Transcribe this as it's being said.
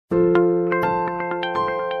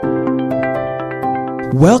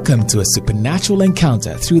Welcome to a supernatural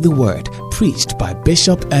encounter through the Word, preached by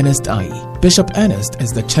Bishop Ernest Ayi. Bishop Ernest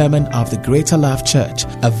is the chairman of the Greater Love Church,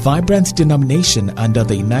 a vibrant denomination under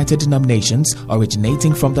the United Denominations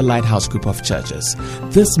originating from the Lighthouse Group of Churches.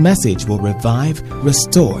 This message will revive,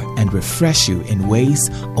 restore, and refresh you in ways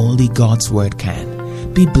only God's Word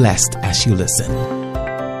can. Be blessed as you listen.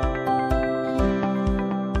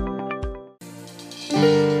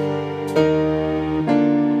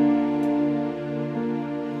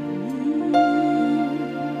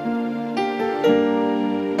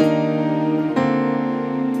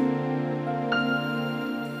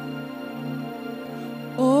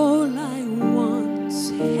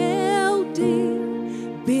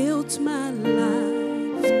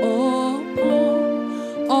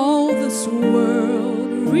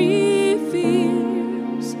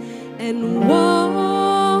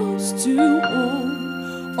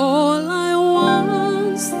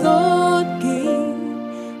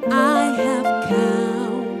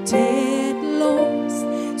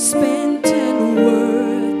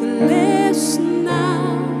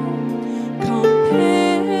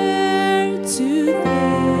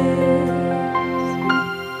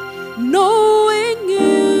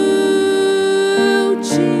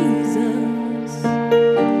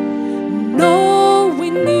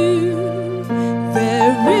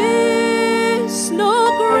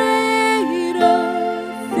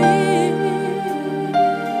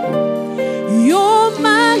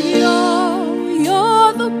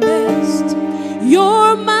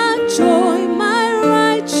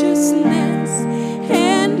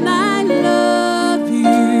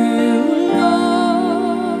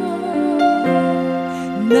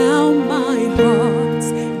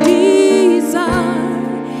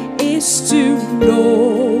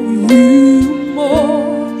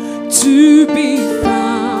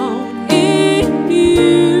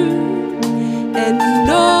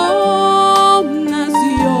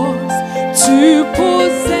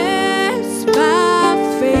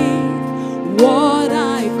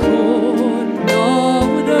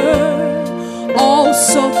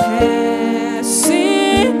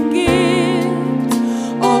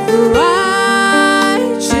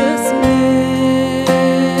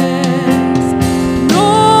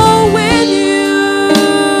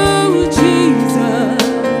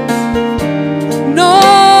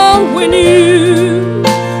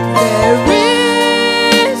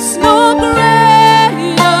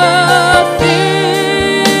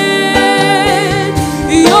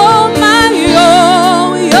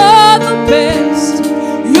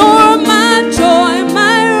 You're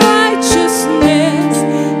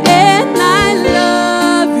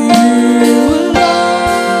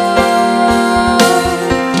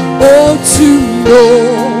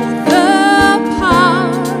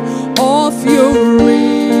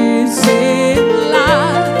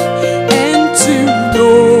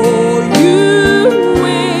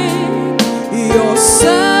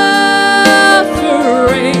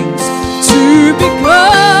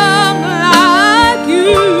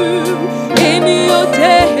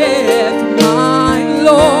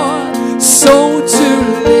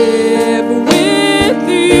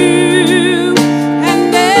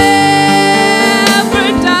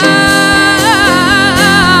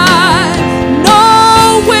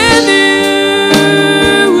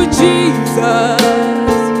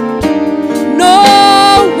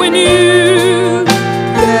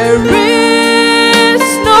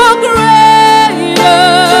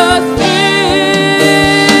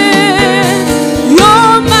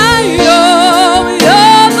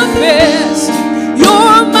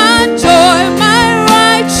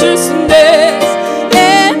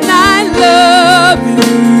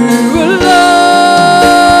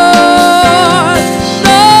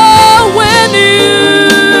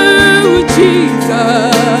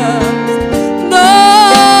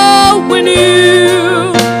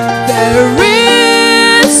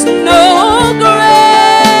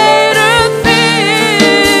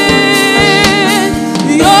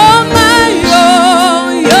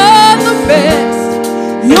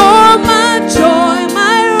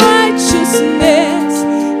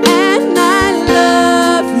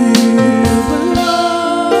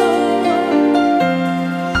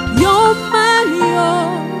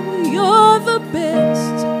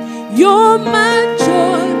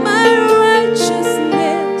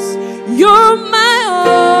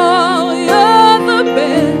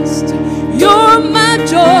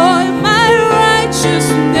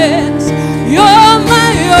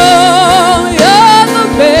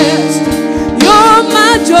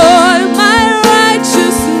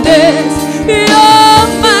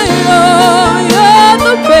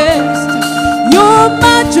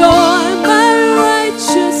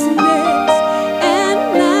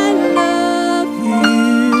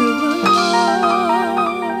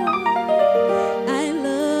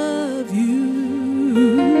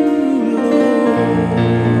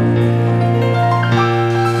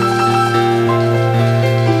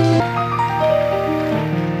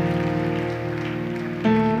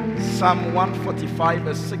 145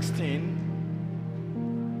 verse 16.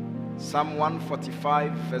 Psalm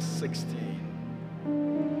 145 verse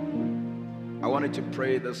 16. I wanted to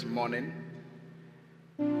pray this morning.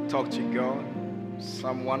 Talk to God.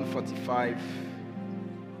 Psalm 145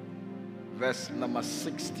 verse number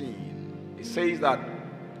 16. It says that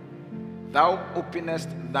thou openest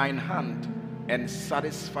thine hand and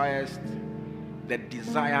satisfiest the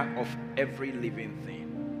desire of every living thing.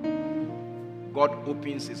 God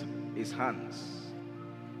opens his hands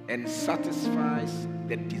and satisfies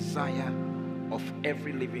the desire of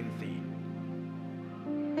every living thing.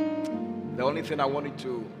 The only thing I wanted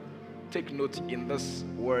to take note in this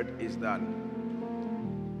word is that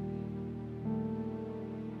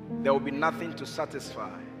there will be nothing to satisfy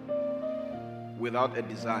without a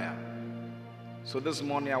desire. So this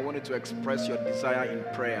morning I wanted to express your desire in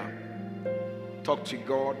prayer. Talk to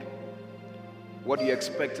God. What do you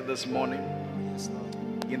expect this morning? Yes, Lord.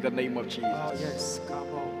 In the name of Jesus. Oh, yes. Come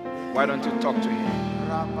on. Why don't you talk to him?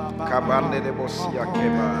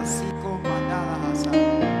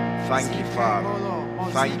 Thank you, Father.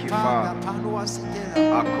 Thank you, Father.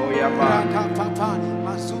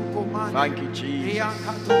 Thank you, Jesus.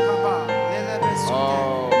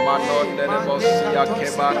 Oh,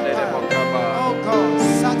 God,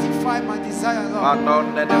 satisfy my desire, Lord.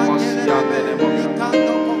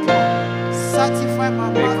 Satisfy my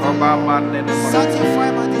body.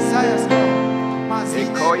 Satisfy my desires, Lord.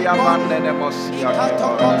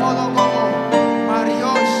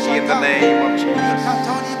 In the name of Jesus.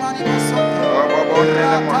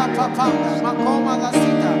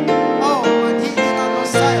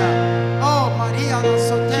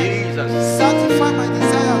 Jesus. Satisfy my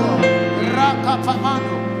desire, Lord.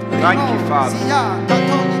 Thank you, Father.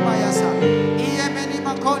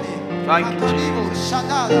 Thank you, Jesus.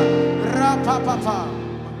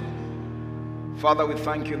 Father, we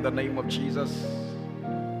thank you in the name of Jesus.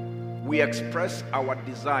 We express our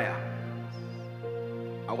desire.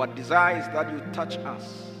 Our desire is that you touch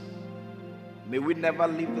us. May we never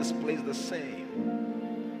leave this place the same.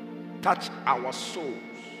 Touch our souls.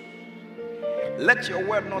 Let your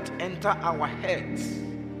word not enter our heads,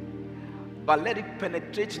 but let it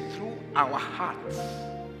penetrate through our hearts.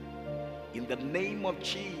 In the name of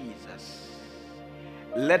Jesus,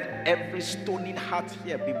 let every stony heart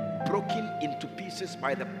here be broken into pieces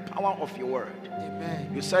by the power of your word. Amen.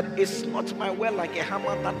 You said, it's not my word like a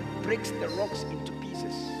hammer that breaks the rocks into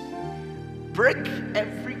pieces. Break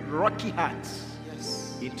every rocky heart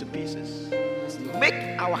into pieces. Make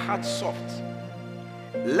our hearts soft.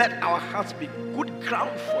 Let our hearts be good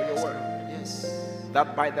ground for your word. Yes.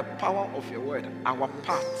 That by the power of your word, our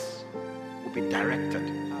paths will be directed.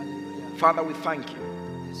 Hallelujah. Father, we thank you.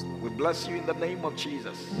 Yes, Lord. We bless you in the name of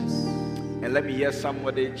Jesus. Yes. And let me hear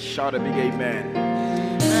somebody shout a big amen.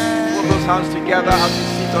 Amen. Put those hands together as you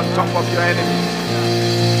sit on top of your enemies.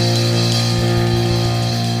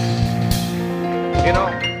 You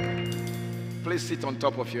know, please sit on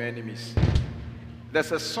top of your enemies.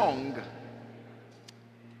 There's a song.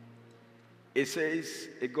 It says,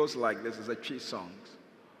 it goes like this. It's a tree song.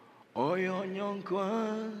 Oyo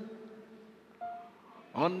nyonkwa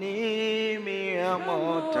oni mi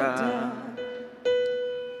amota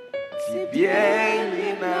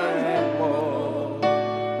tibieni na mo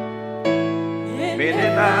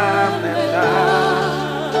menena mena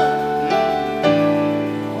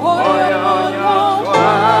oyo nyonkwa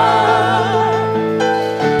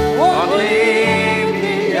oni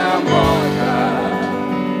mi amota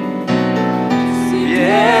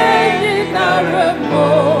tibieni na mo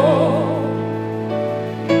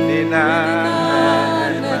nena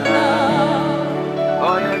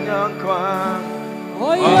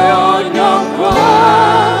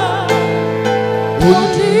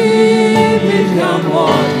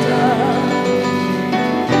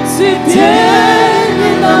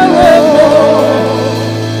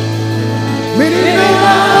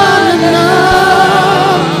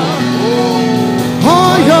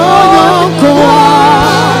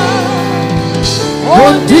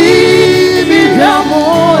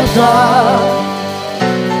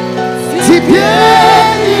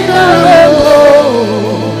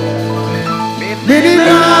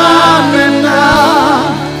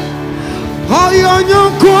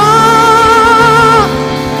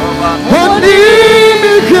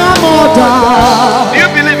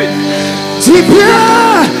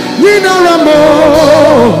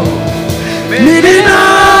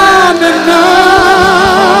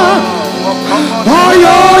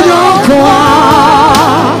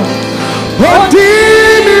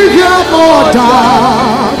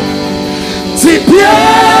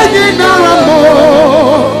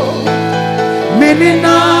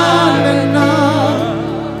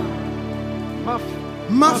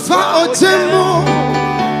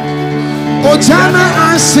Jana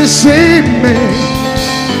Ansishime.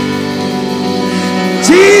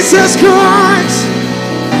 Jesus Christ.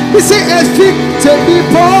 We say a fig to be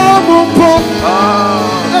bomb.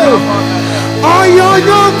 Oh, your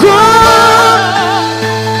God.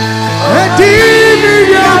 A demon,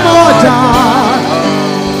 your mother.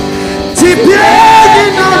 Tipieni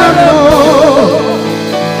nano.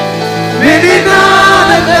 Menina.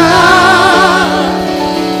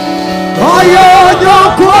 Oh, your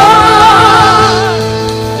God.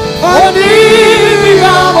 Oh,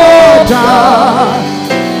 your mother.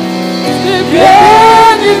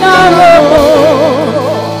 Tipieni nano.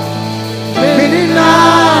 Menina.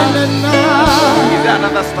 Is there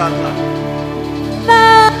another stanza?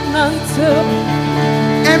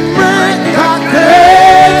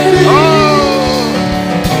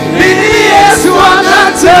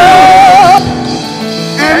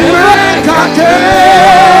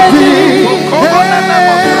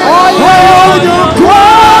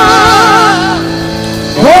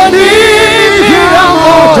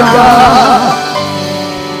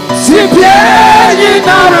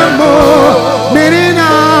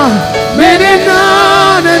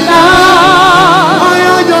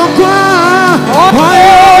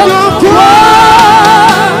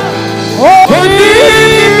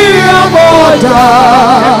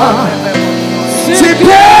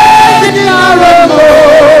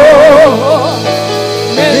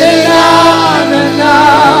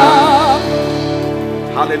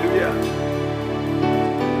 Hallelujah.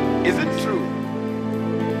 Is it true?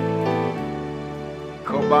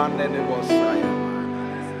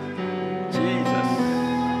 Jesus,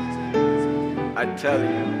 I tell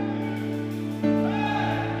you,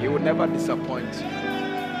 he will never disappoint you.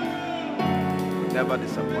 Never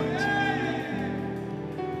disappoint you.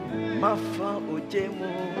 Mafa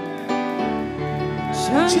ojemo.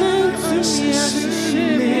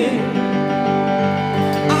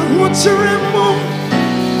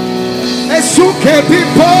 Esuke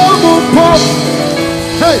people,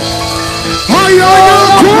 hey, oh yo,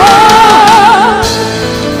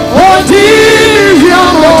 oh divya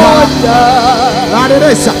moja,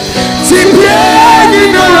 aderesa, tipieni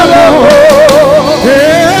na lo,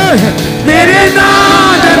 hey, mirina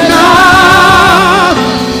na,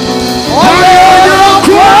 oh yo,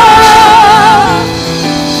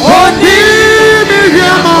 oh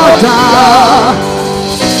divya moja,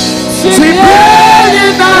 tipieni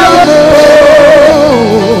na lo.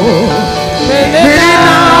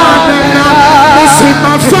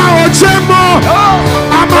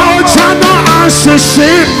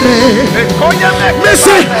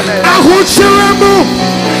 Listen, I want you to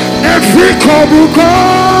every kobu.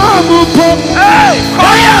 Hey,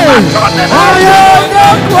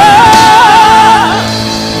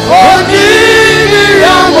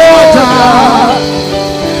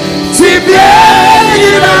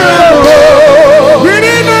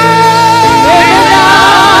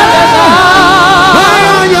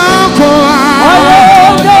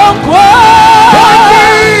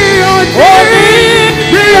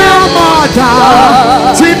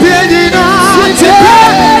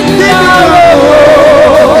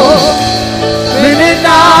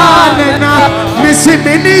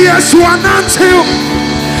 many years one until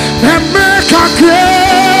America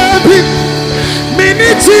great many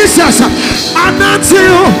Jesus and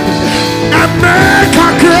until America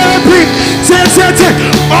great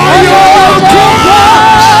oh your God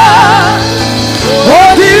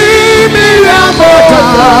oh give me your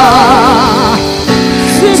mother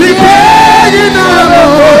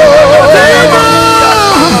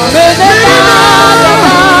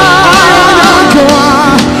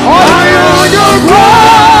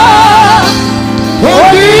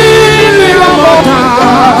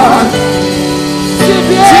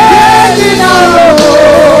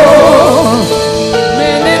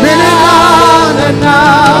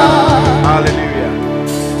Hallelujah.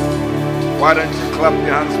 Why don't you clap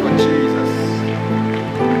your hands for Jesus?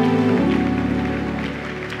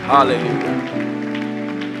 Hallelujah.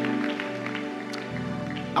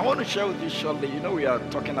 I want to share with you shortly. You know, we are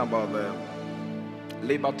talking about the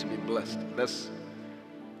labor to be blessed.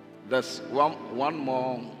 There's one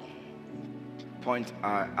more point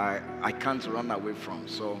I can't run away from.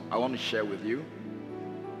 So I want to share with you.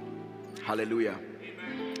 Hallelujah.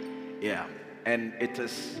 Yeah. And it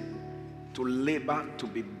is to labor to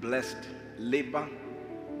be blessed. Labor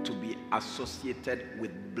to be associated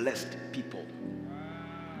with blessed people.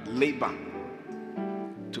 Labor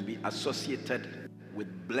to be associated with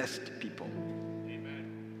blessed people.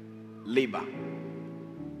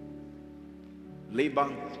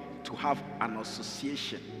 Labor to have an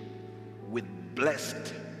association with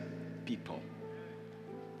blessed people.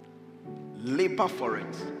 Labor for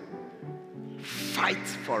it. Fight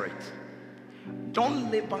for it.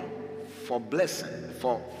 Don't labor for blessing,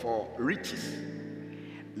 for riches.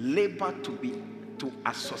 Labor to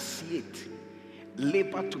associate.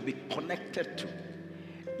 Labor to be connected to.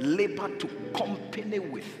 Labor to company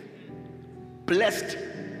with blessed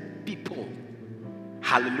people.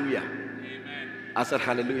 Hallelujah. Amen. I said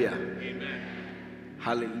hallelujah. Amen.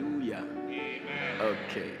 Hallelujah. Amen.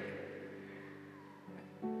 Okay.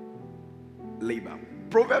 Labor.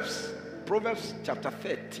 Proverbs chapter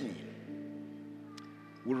 13.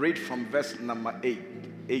 We read from verse number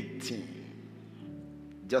 18.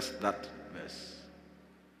 Just that verse.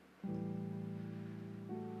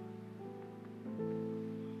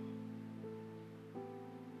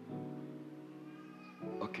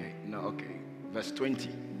 Okay. Verse 20.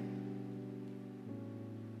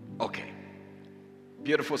 Okay.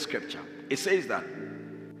 Beautiful scripture. It says that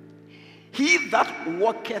he that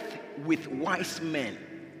walketh with wise men,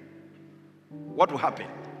 what will happen?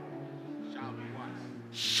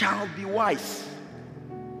 Shall be wise.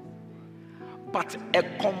 But a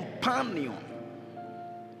companion,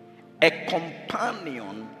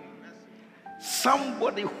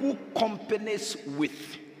 somebody who companies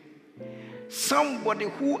with, somebody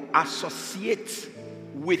who associates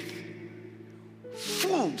with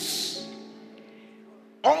fools,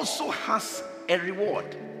 also has a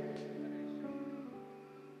reward.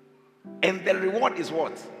 And the reward is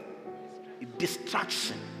what?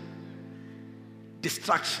 Distraction.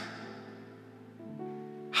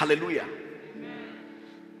 Hallelujah.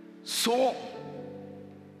 So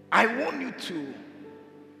I want you to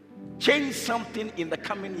change something in the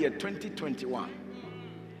coming year 2021.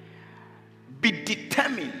 Be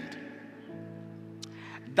determined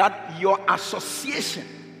that your association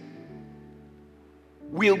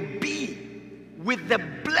will be with the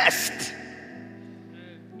blessed.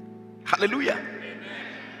 Hallelujah.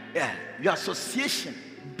 Yeah, your association,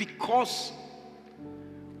 because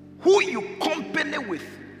who you company with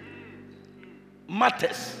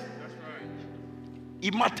matters.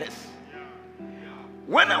 It matters.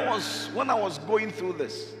 When I was going through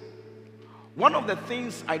this, one of the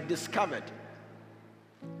things I discovered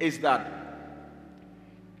is that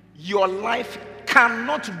your life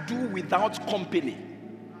cannot do without company.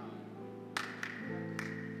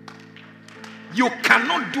 You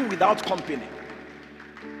cannot do without company.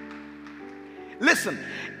 Listen,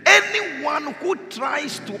 anyone who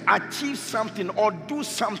tries to achieve something or do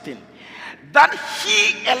something that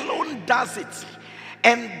he alone does it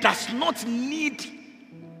and does not need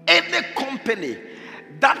any company,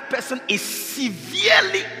 that person is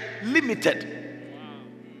severely limited.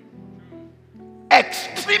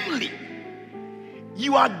 Extremely.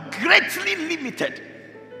 You are greatly limited.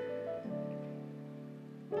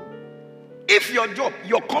 If your job,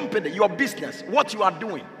 your company, your business, what you are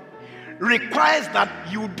doing requires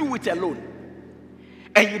that you do it alone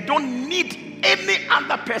and you don't need any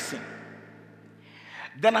other person,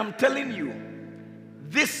 then I'm telling you,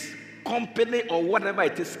 this company or whatever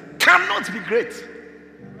it is cannot be great.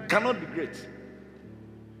 Cannot be great.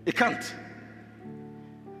 It can't.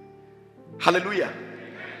 Hallelujah.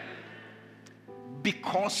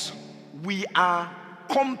 Because we are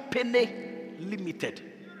company limited.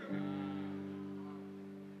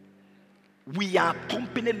 We are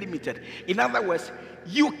company limited. In other words,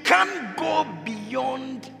 you can't go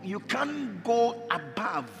beyond, you can't go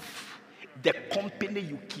above the company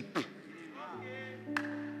you keep.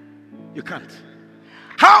 You can't.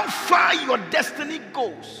 How far your destiny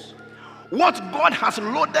goes, what God has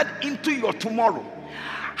loaded into your tomorrow,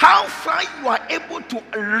 how far you are able to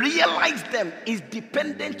realize them is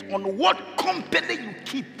dependent on what company you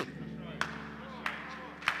keep.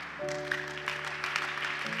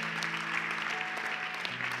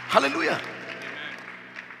 Hallelujah.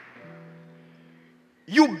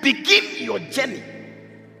 You begin your journey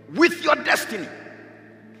with your destiny.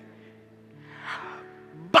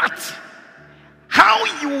 But how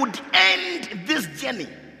you would end this journey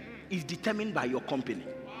is determined by your company.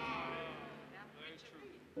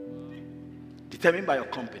 Determined by your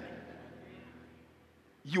company.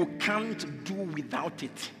 You can't do without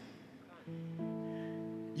it.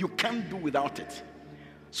 You can't do without it.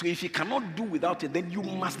 So if you cannot do without it, then you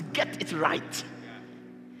must get it right.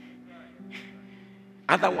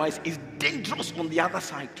 Otherwise, it's dangerous on the other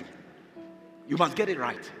side too. You must get it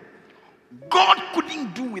right. God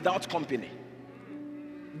couldn't do without company.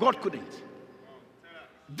 God couldn't.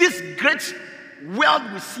 This great world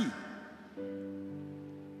we see,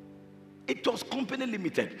 it was company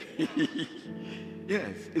limited.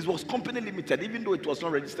 Yes, it was company limited. Even though it was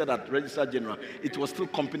not registered at Registrar General, it was still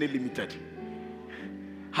company limited.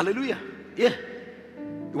 Hallelujah. Yeah.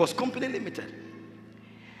 It was company limited.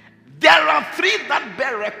 There are 3 that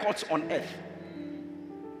bear records on earth.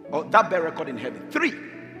 Or that bear record in heaven. 3.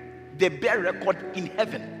 They bear record in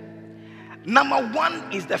heaven. Number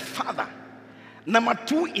 1 is the Father. Number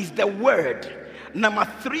 2 is the Word. Number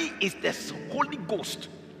 3 is the Holy Ghost.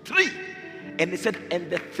 3. And he said, and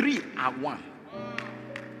the 3 are one.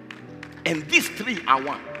 And these 3 are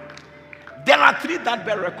one. There are 3 that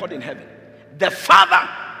bear record in heaven. The Father,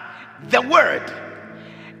 the Word,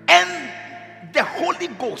 and the Holy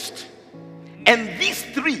Ghost. And these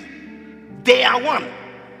 3, they are one.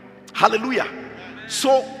 Hallelujah.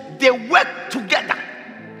 So they work together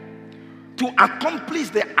to accomplish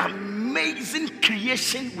the amazing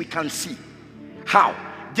creation we can see. How?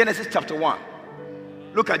 Genesis chapter 1.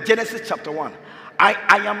 Look at Genesis chapter 1. I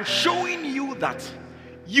am showing you that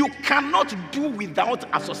you cannot do without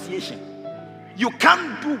association. You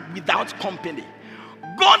can't do without company.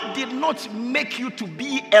 God did not make you to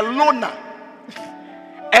be a loner,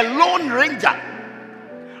 a lone ranger.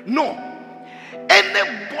 No.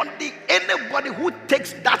 Anybody who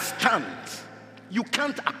takes that stand, you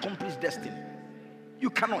can't accomplish destiny. You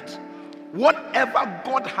cannot. Whatever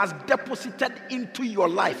God has deposited into your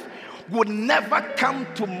life would never come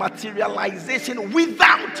to materialization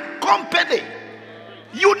without company.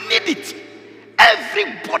 You need it.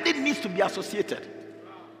 Everybody needs to be associated.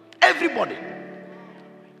 Everybody.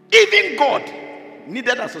 Even God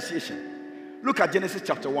needed association. Look at Genesis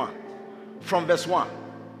chapter 1 from verse 1.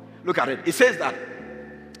 Look at it. It says that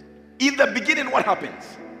in the beginning, what happens?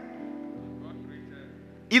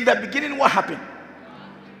 In the beginning, what happened?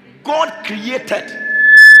 God created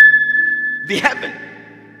the heaven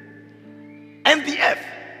and the earth.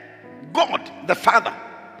 God, the Father,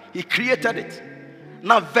 He created it.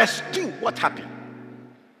 Now, verse 2, what happened?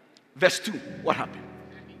 Verse 2, what happened?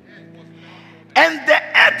 And the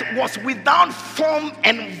earth was without form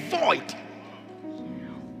and void.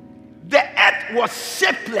 The earth was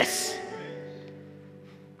shapeless,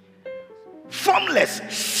 formless,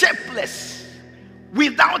 shapeless,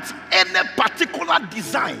 without any particular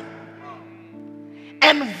design.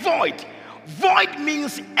 And void. Void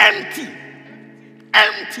means empty.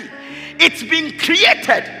 Empty. It's been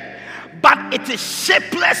created, but it is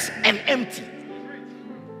shapeless and empty.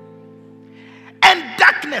 And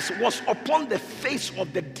darkness was upon the face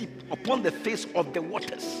of the deep, upon the face of the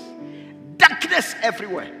waters. Darkness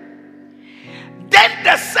everywhere. Then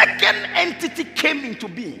the second entity came into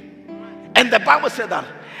being. And the Bible said that,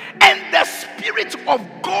 and the Spirit of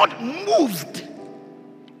God moved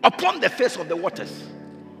upon the face of the waters.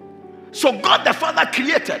 So God the Father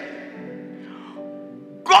created.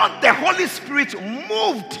 God the Holy Spirit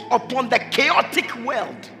moved upon the chaotic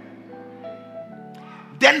world.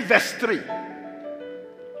 Then verse 3.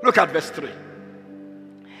 Look at verse 3.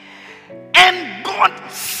 And God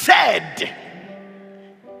said,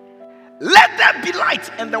 let there be light.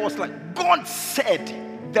 And there was light. God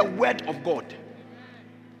said the word of God.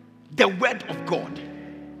 The word of God.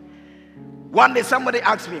 One day somebody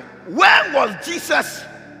asked me, where was Jesus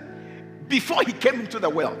before he came into the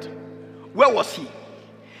world? Where was he?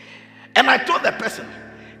 And I told the person,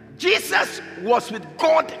 Jesus was with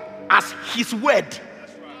God as his word.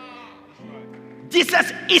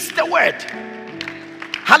 Jesus is the word.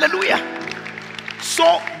 Hallelujah.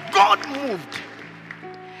 So God moved.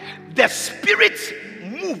 The Spirit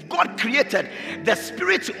moved. God created. The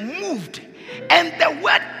Spirit moved. And the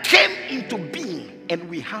word came into being. And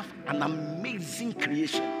we have an amazing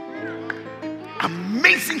creation.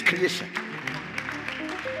 Amazing creation.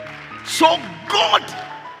 So God,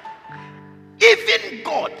 even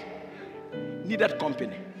God, needed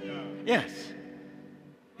company. Yes.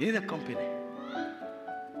 He needed company.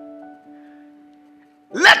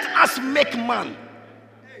 Let us make man.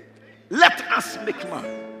 Let us make man.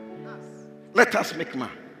 Let us make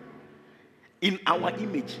man in our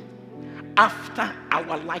image, after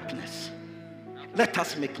our likeness. Let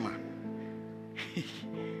us make man.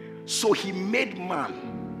 So he made man.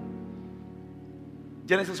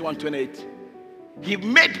 Genesis 1:28. He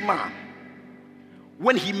made man.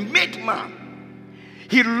 When he made man,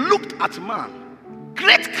 he looked at man.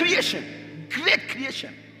 Great creation. Great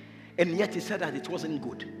creation. And yet he said that it wasn't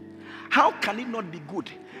good. How can it not be good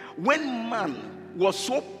when man was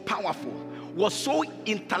so powerful, was so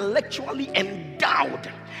intellectually endowed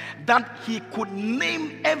that he could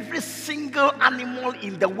name every single animal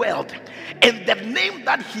in the world, and the name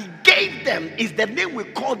that he gave them is the name we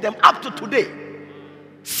call them up to today,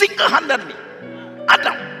 single-handedly?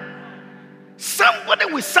 Adam, somebody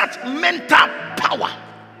with such mental power.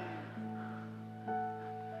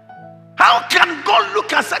 How can God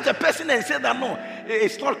look at such a person and say that no,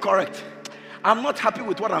 it's not correct? I'm not happy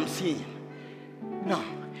with what I'm seeing. No,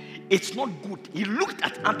 it's not good. He looked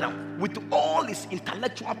at Adam with all his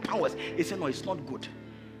intellectual powers. He said, no, it's not good.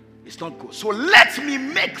 It's not good. So let me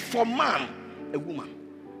make for man a woman.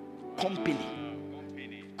 Company.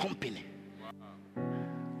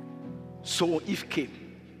 So Eve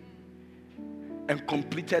came and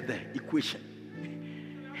completed the equation.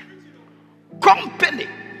 Company.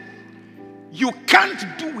 You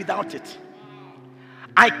can't do without it.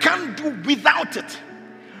 I can't do without it.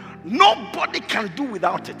 Nobody can do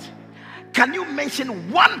without it. Can you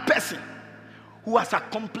mention one person who has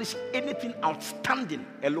accomplished anything outstanding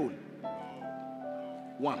alone?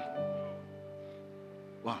 One.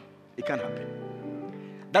 It can't happen.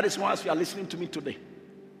 That is why, as you are listening to me today,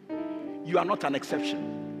 you are not an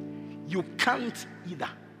exception. You can't either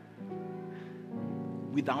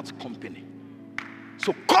without company.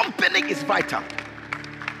 So company is vital.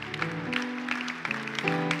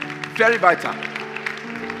 Very vital.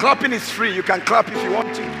 Clapping is free. You can clap if you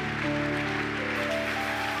want to.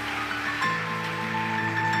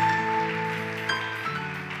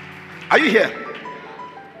 Are you here?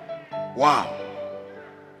 Wow.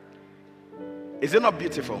 Is it not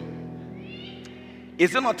beautiful?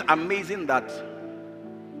 Is it not amazing that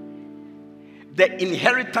the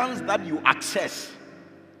inheritance that you access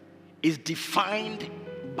is defined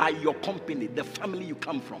by your company, the family you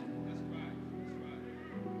come from?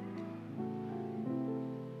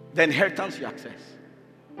 The inheritance you access.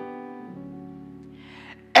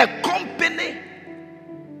 A company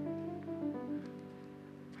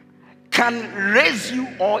can raise you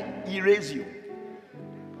or erase you.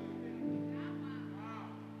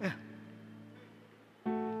 Yeah.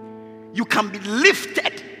 You can be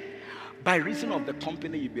lifted by reason of the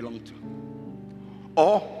company you belong to,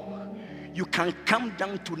 or you can come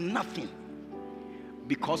down to nothing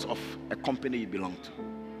because of a company you belong to.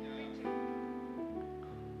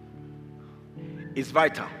 It's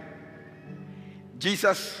vital.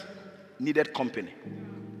 Jesus needed company.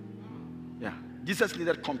 Yeah, Jesus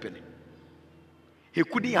needed company. He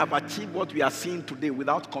couldn't have achieved what we are seeing today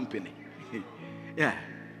without company. Yeah.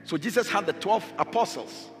 So Jesus had the 12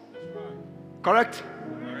 apostles. Correct?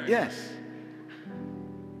 Yes.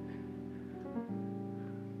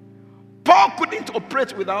 Paul couldn't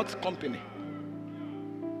operate without company.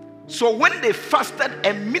 So when they fasted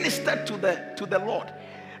and ministered to the Lord,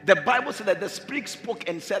 the Bible said that the Spirit spoke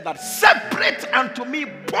and said that, separate unto me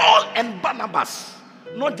Paul and Barnabas.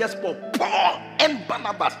 Not just Paul, Paul and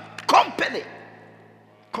Barnabas. Company.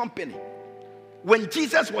 When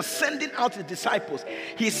Jesus was sending out his disciples,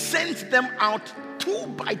 he sent them out 2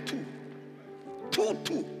 by 2.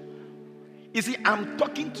 2. You see, I'm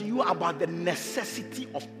talking to you about the necessity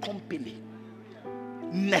of company.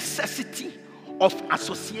 Necessity of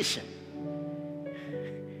association.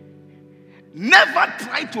 Never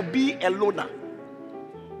try to be a loner.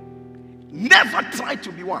 Never try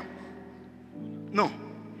to be one. No.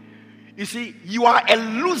 You see, you are a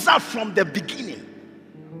loser from the beginning.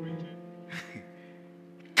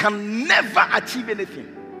 Can never achieve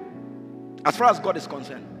anything as far as God is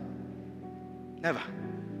concerned. Never.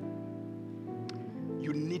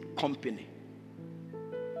 You need company.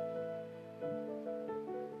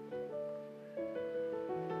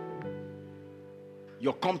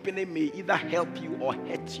 Your company may either help you or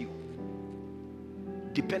hurt you,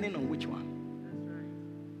 depending on which one.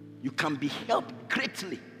 You can be helped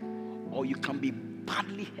greatly, or you can be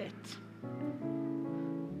badly hurt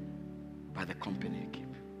by the company you keep.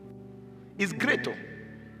 It's great, though.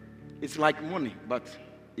 It's like money, but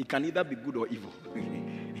it can either be good or evil.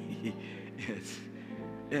 Yes.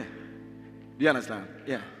 Yeah. Do you understand?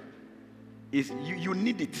 Yeah. You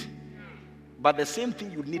need it, but the same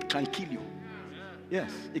thing you need can kill you.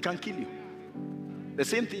 Yes, it can kill you. The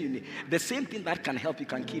same thing you need. The same thing that can help you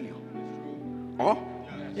can kill you. Oh?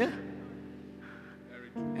 Yeah.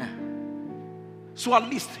 Yeah. So at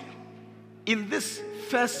least in this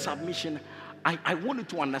first submission, I want you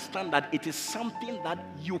to understand that it is something that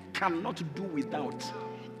you cannot do without.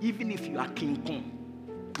 Even if you are King Kong,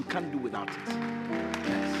 you can't do without it.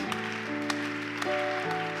 Yes.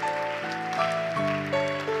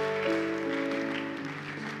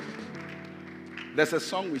 There's a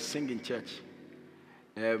song we sing in church.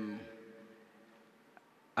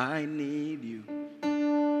 I need you.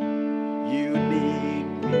 You need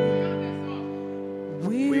me.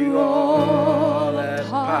 We're all a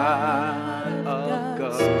part of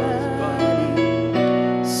God's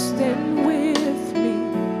body. Stand with me.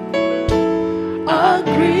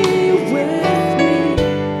 Agree with me.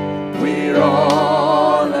 We're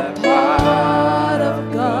all a part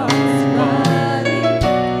of God's body.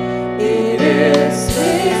 It is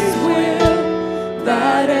His will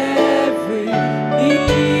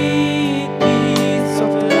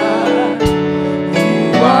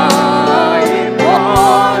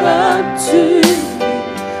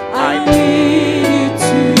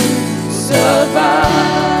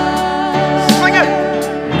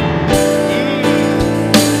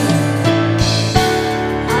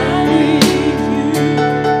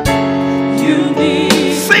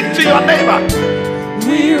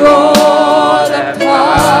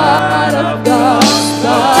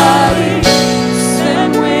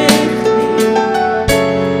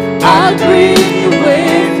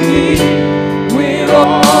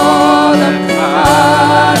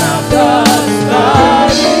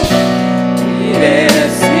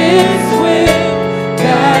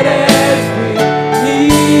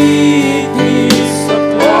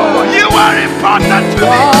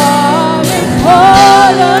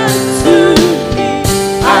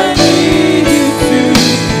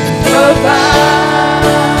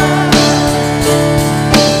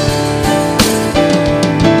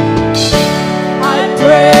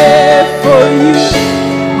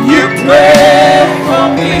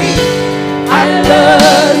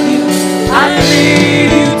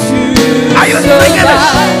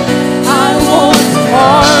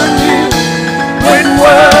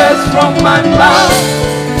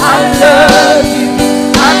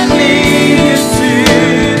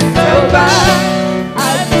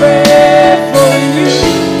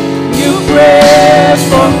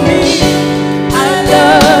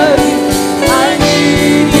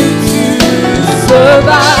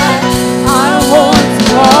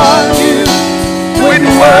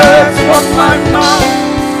my mouth.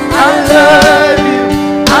 I love you.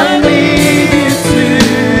 I need to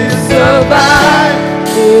survive.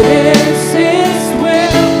 It is His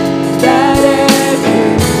will that every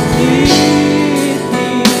need be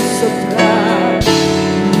supplied.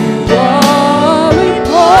 You are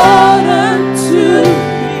important to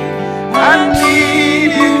me. I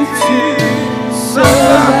need you to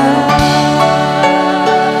survive.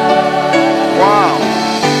 Wow.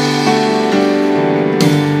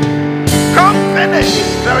 Company is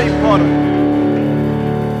very important.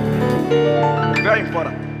 Very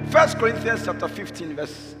important. 1 Corinthians chapter 15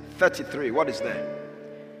 verse 33. What is there?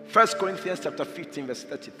 1 Corinthians chapter 15 verse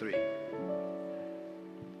 33.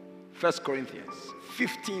 1 Corinthians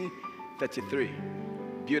 15 33.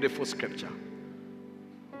 Beautiful scripture.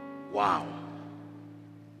 Wow.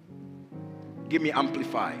 Give me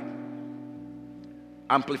amplified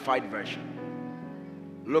version.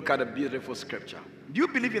 Look at the beautiful scripture. Do you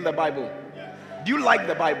believe in the Bible? Do you like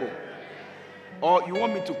the Bible? Or you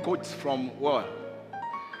want me to quote from what?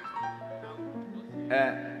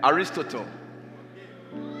 Aristotle.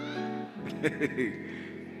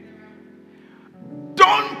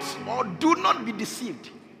 Don't or do not be deceived.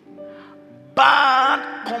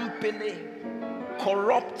 Bad company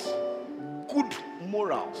corrupts good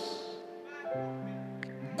morals.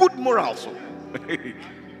 Good morals.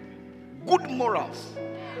 Good morals.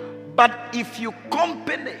 But if you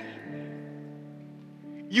company,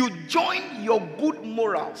 you join your good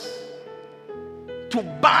morals to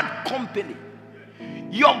bad company,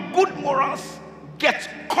 your good morals get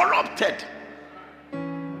corrupted.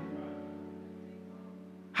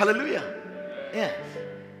 Hallelujah. Yes.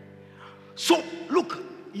 So look,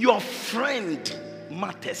 your friend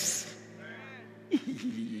matters.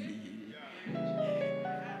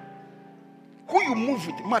 Who you move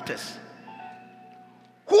with matters.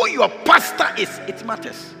 Who your pastor is, it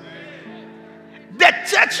matters. The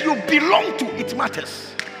church you belong to, it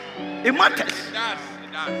matters. It matters.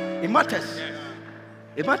 It matters.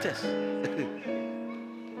 It matters.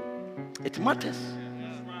 It matters.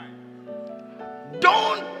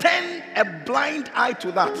 Don't turn a blind eye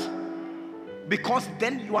to that, because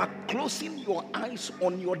then you are closing your eyes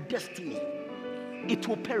on your destiny. It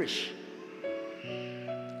will perish.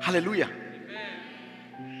 Hallelujah.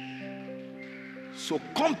 So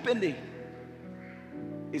company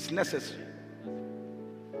is necessary.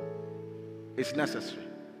 It's necessary.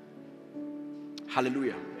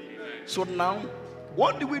 Hallelujah. So now,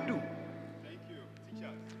 what do we do?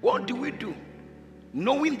 What do we do?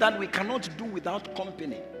 Knowing that we cannot do without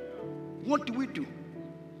company. What do we do?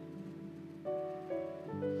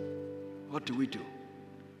 What do we do?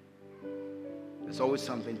 There's always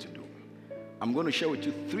something to do. I'm going to share with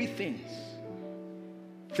you 3 things.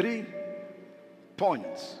 3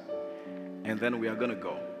 points. And then we are going to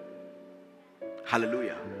go.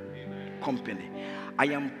 Hallelujah. Company. I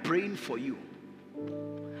am praying for you.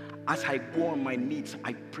 As I go on my knees,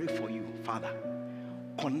 I pray for you, Father.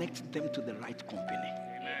 Connect them to the right company.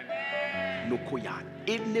 Nokoya.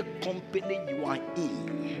 Any company you are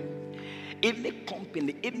in, any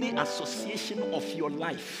company, any association of your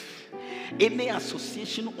life, any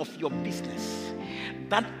association of your business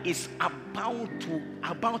that is about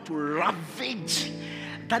to ravage,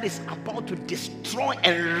 that is about to destroy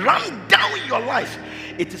and run down your life,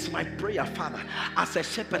 it is my prayer, Father, as a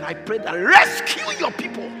shepherd, I pray that rescue your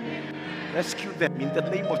people. Rescue them in the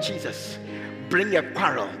name of Jesus. Bring a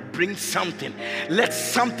quarrel, bring something. Let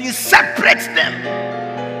something separate them.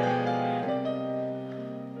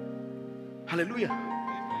 Hallelujah.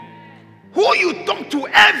 Who you talk to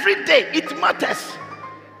every day, it matters.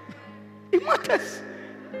 It matters.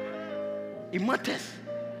 It matters.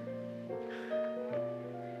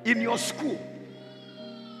 In your school,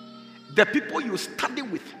 the people you study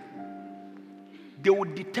with, they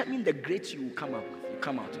will determine the grades you will come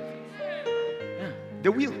out with. Yeah, they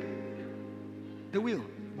will. They will.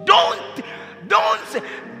 Don't say,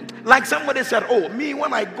 like somebody said, oh, me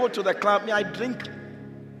when I go to the club, I drink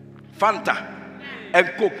Fanta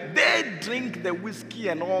and Coke. They drink the whiskey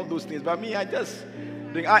and all those things, but me, I just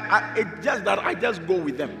drink. It's just that I just go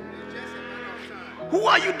with them. Who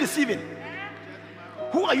are you deceiving?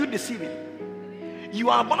 Who are you deceiving? You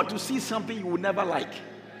are about to see something you will never like.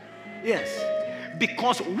 Yes.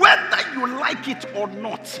 Because whether you like it or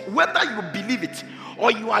not, whether you believe it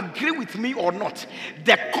or you agree with me or not,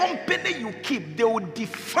 the company you keep, they will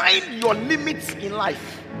define your limits in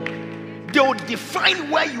life. They will define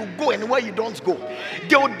where you go and where you don't go.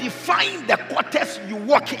 They will define the quarters you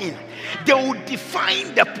walk in. They will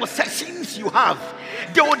define the possessions you have.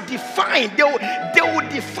 They will define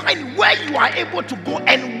where you are able to go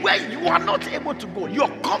and where you are not able to go. Your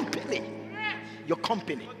company. Your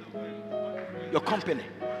company. Your company.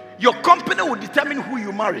 Your company will determine who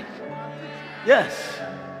you marry. Yes.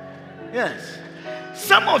 Yes.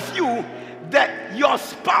 Some of you, that your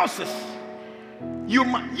spouses, you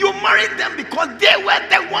married them because they were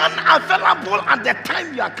the one available at the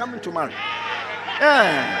time you are coming to marry.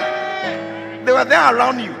 Yeah. They were there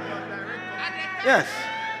around you. Yes.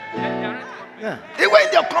 Yeah. They were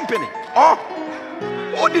in your company. Or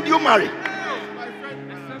who did you marry?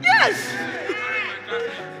 Yes.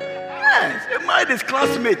 Yes. You married his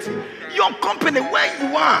classmates. Your company, where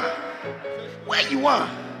you are. Where you are.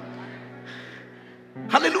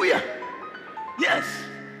 Hallelujah. Yes.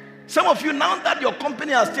 Some of you, now that your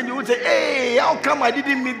company has changed, you would say, hey, how come I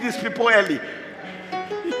didn't meet these people early?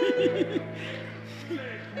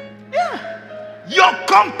 Yeah. Your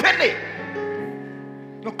company.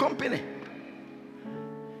 Your company.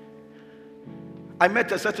 I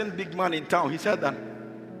met a certain big man in town. He said that,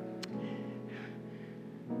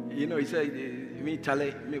 he said, me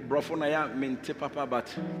Charlie, me brofonaya, me papa,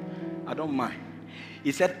 but I don't mind.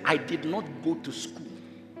 He said, I did not go to school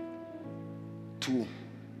to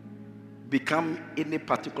become any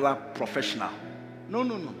particular professional. No.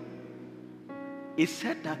 He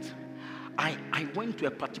said that I went to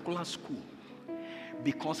a particular school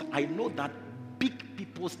because I know that big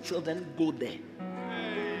people's children go there.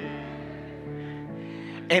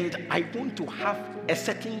 And I want to have a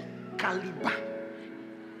certain caliber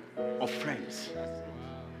of friends.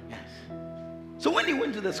 Yes. So when he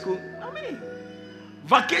went to the school,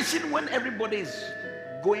 vacation, when everybody is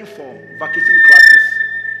going for vacation classes,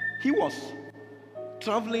 he was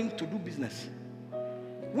traveling to do business.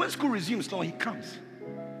 When school resumes, now he comes.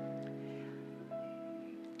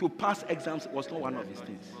 To pass exams was not one of his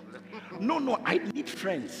things. No, I need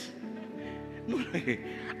friends. No,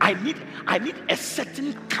 I need a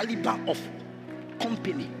certain caliber of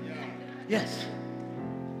company. Yes.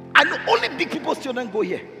 I know only big people still don't go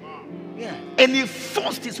here. Yeah. And he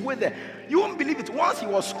forced his way there. You won't believe it. Once he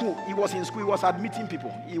was in school, he was admitting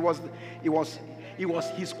people. He was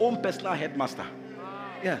his own personal headmaster.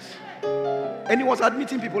 Yes. And he was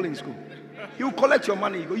admitting people in school. He will collect your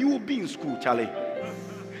money. You will be in school, Charlie.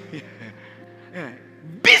 Yeah.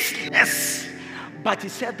 Business. But he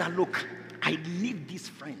said that, look, I need these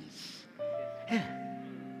friends. Yeah.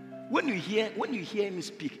 When you hear him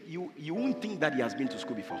speak, you won't think that he has been to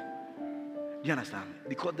school before. Do you understand?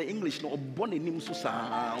 Because the English no born in him so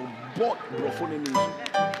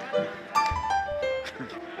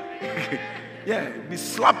yeah, be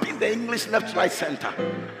slapping the English left, right, center.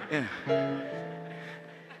 Yeah.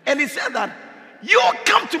 And he said that you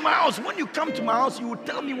come to my house. When you come to my house, you will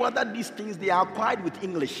tell me whether these things they are acquired with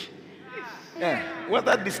English. Yeah,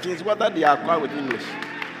 whether these things, whether they are acquired with English.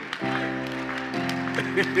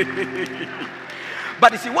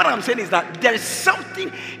 But you see, what I'm saying is that there is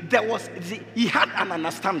something, he had an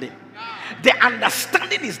understanding. The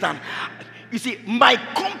understanding is that, you see, my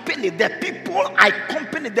company, the people I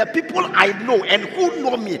know and who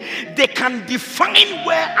know me, they can define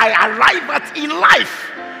where I arrive at in life.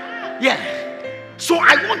 Yeah. So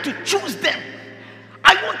I want to choose them.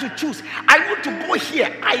 I want to go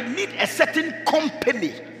here. I need a certain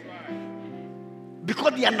company.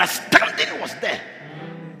 Because the understanding was there.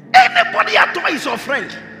 Anybody at all is your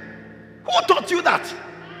friend. Who taught you that?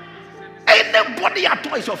 Anybody at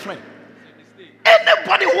all is your friend.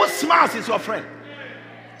 Anybody who smiles is your friend.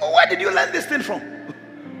 Where did you learn this thing from?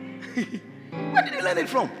 Where did you learn it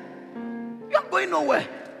from? You're going nowhere.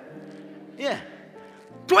 Yeah.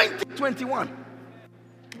 2021.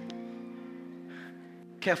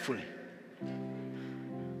 Carefully.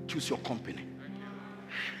 Choose your company.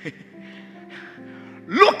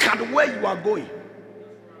 Look at where you are going.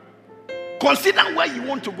 Consider where you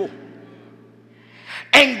want to go.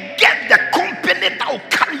 And get the company that will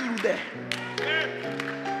carry you there.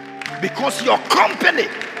 Because your company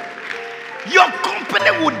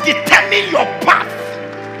will determine your path.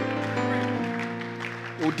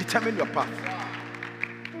 It will determine your path.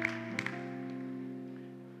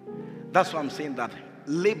 That's why I'm saying that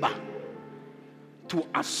labor to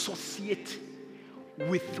associate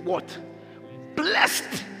with what?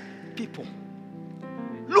 Blessed people.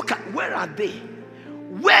 Look at where are they?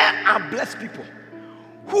 Where are blessed people?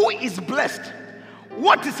 Who is blessed?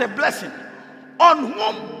 What is a blessing? On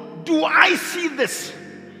whom do I see this?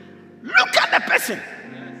 Look at the person.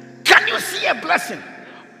 Can you see a blessing?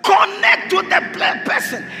 Connect to the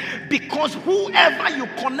person, because whoever you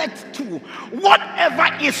connect to, whatever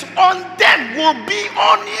is on them will be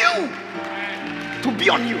on you. To be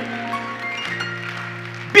on you.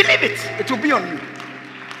 Believe it. It will be on you.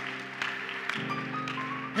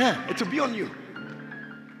 Yeah, it will be on you.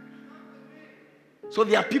 So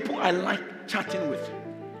there are people I like chatting with.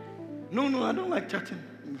 No, I don't like chatting.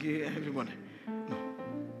 Okay, everybody. No.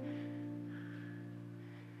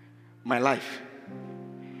 My life,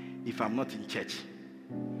 if I'm not in church,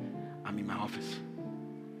 I'm in my office.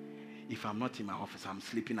 If I'm not in my office, I'm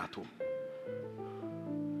sleeping at home.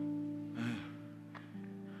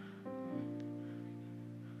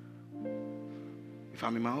 If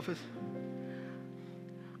I'm in my office,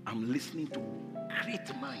 I'm listening to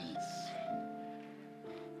great minds,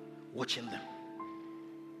 watching them,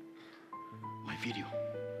 my video,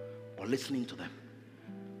 or listening to them.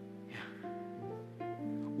 Yeah.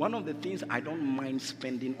 One of the things I don't mind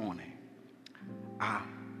spending on are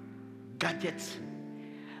gadgets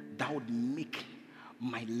that would make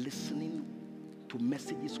my listening to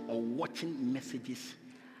messages or watching messages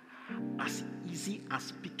as easy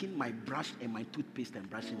as picking my brush and my toothpaste and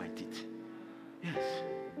brushing my teeth. Yes.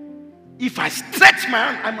 If I stretch my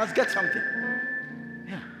hand, I must get something.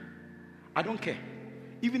 Yeah. I don't care.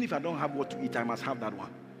 Even if I don't have what to eat, I must have that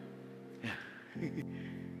one. Yeah.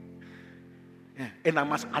 Yeah. And I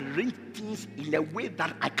must arrange things in a way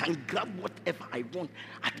that I can grab whatever I want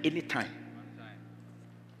at any time.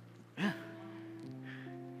 Yeah.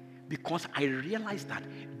 Because I realize that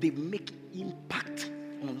they make impact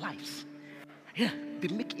on lives. Yeah, they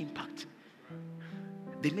make impact.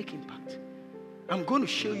 They make impact. I'm going to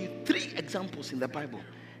show you 3 examples in the Bible,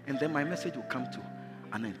 and then my message will come to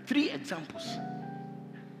an end. 3 examples.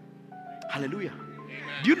 Hallelujah.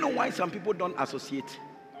 Amen. Do you know why some people don't associate?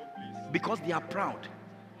 Because they are proud.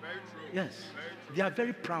 Yes, they are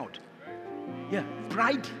very proud. Yeah,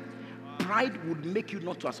 pride would make you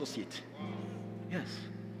not to associate. Yes.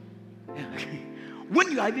 Yeah.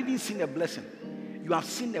 When you have even seen a blessing, you have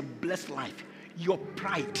seen a blessed life, your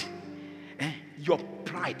pride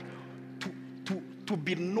to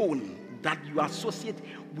be known that you associate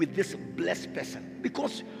with this blessed person.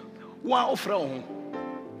 Because wow, do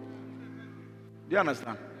you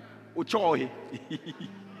understand? It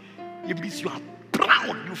means you are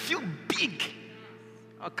proud, you feel big.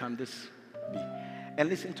 How can this be? And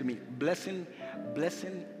listen to me, blessing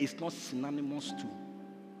is not synonymous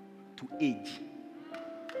to age.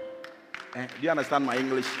 Do you understand my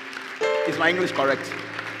English? Is my English correct?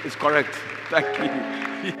 It's correct. Thank you.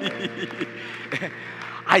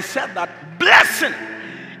 I said that blessing,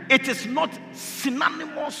 it is not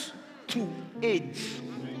synonymous to age.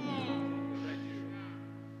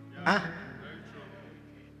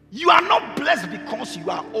 You are not blessed because you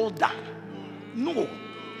are older. No,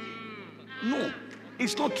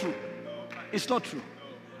 it's not true. It's not true.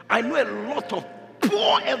 I know a lot of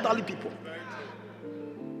poor elderly people.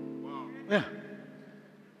 Yeah.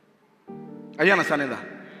 Are you understanding that?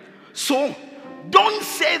 So, don't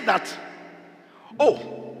say that, oh,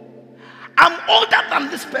 I'm older than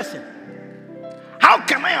this person. How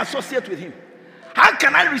can I associate with him? How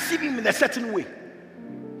can I receive him in a certain way?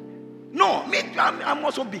 No, me, I'm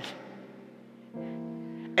also big.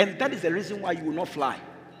 And that is the reason why you will not fly.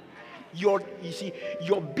 You see,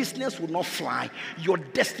 your business will not fly. Your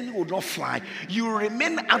destiny will not fly. You will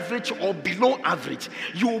remain average or below average.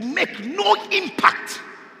 You will make no impact.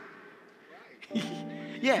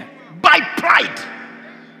 Yeah, by pride.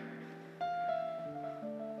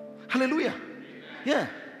 Hallelujah. Yeah,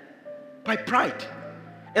 by pride.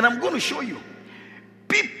 And I'm going to show you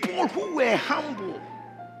people who were humble.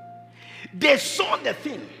 They saw the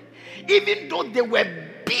thing. Even though they were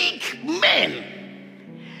big men,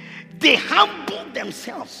 they humbled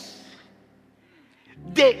themselves.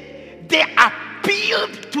 They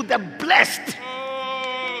appealed to the blessed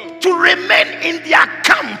to remain in their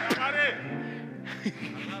camp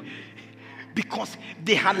because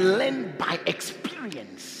they had learned by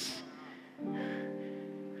experience.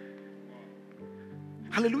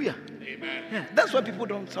 Hallelujah. Amen. Yeah, that's why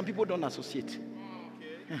some people don't associate.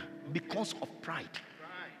 Yeah, because of pride.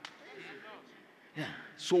 Yeah.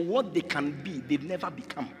 So what they can be, they've never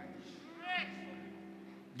become.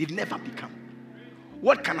 They've never become.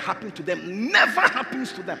 What can happen to them never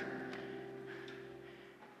happens to them.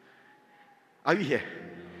 Are you here?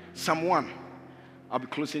 Psalm 1. I'll be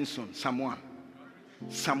closing soon. Psalm 1.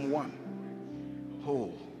 Psalm 1.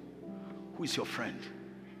 Oh, who is your friend?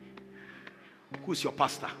 Who is your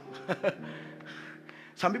pastor?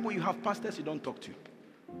 Some people, you have pastors you don't talk to.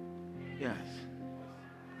 Yes.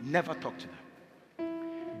 Never talk to them.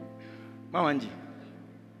 Mawanji,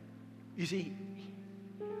 you see,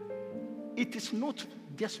 it is not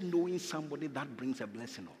just knowing somebody that brings a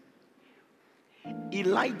blessing.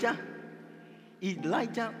 Elijah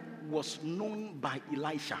was known by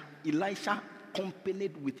Elisha. Elisha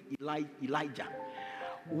accompanied with Elijah.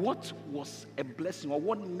 What was a blessing, or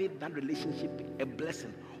what made that relationship a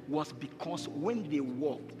blessing, was because when they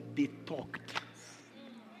walked, they talked.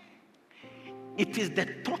 It is the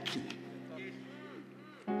talking.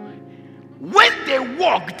 When they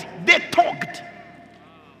walked, they talked.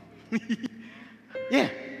 Yeah.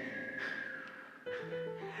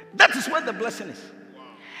 That is where the blessing is.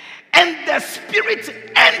 And the Spirit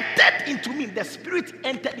entered into me. The Spirit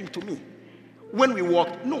entered into me. When we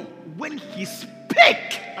walked, no, when He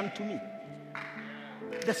spake unto me.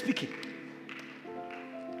 The speaking.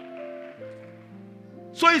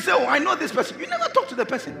 So you say, oh, I know this person. You never talk to the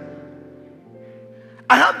person.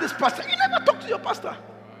 I have this pastor. You never talk to your pastor.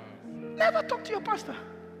 Never talk to your pastor.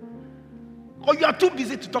 Or you are too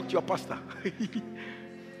busy to talk to your pastor.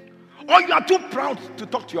 Or you are too proud to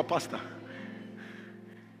talk to your pastor.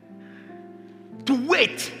 To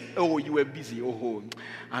wait. Oh, you were busy. Oh,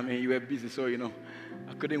 I mean, you were busy. So,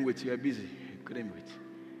 I couldn't wait. You were busy. Couldn't wait.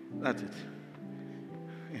 That's it.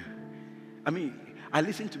 Yeah. I mean, I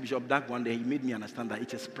listened to Bishop Dag one day. He made me understand that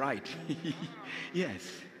it is pride. Yes.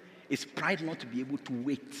 It's pride not to be able to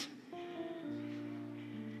wait.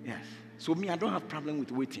 Yes. So me, I don't have problem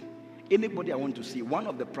with waiting. Anybody I want to see, one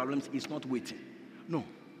of the problems is not waiting. No.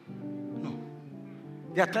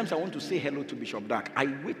 There are times I want to say hello to Bishop Dag. I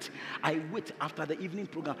wait after the evening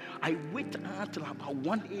program. I wait until about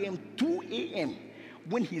 1 a.m., 2 a.m.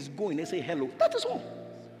 When he's going, they say hello. That is all.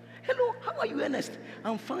 Hello, how are you, Ernest?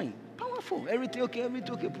 I'm fine. Powerful. Everything okay,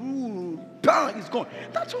 everything okay. Power is gone.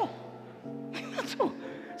 That's all. That's all.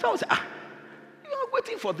 So I say, you are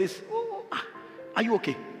waiting for this. Are you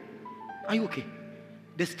okay? Are you okay?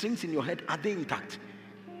 The strings in your head, are they intact?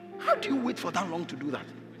 How do you wait for that long to do that?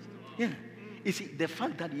 Yeah. You see, the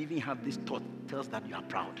fact that you even have this thought tells that you are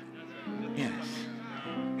proud. Yes.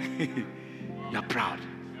 You are proud.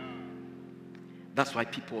 That's why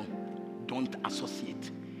people don't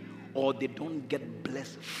associate, or they don't get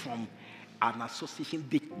blessed from an association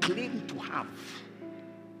they claim to have.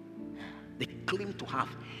 They claim to have.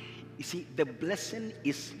 You see, the blessing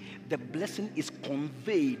is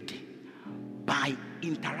conveyed by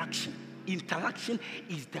interaction. Interaction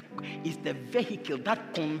is the vehicle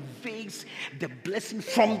that conveys the blessing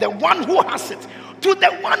from the one who has it to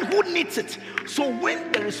the one who needs it. So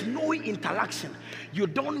when there is no interaction, you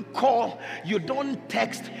don't call, you don't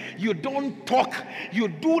text, you don't talk, you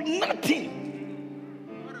do nothing.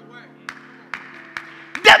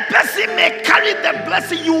 The person may carry the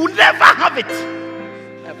blessing, you will never have it.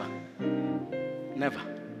 Never.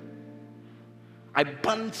 I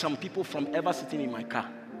banned some people from ever sitting in my car.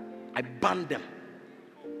 I banned them.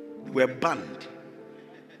 They were banned.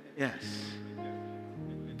 Yes.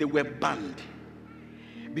 They were banned.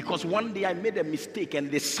 Because one day I made a mistake and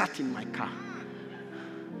they sat in my car.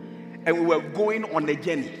 And we were going on a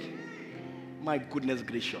journey. My goodness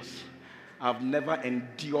gracious. I've never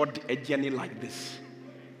endured a journey like this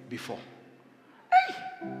before. Hey!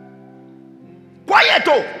 Quiet!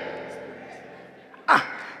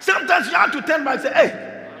 Sometimes you have to turn back and say, hey,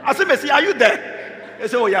 I say, Messi, are you there? They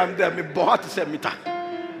say, oh yeah, I'm there. But to say, Mita.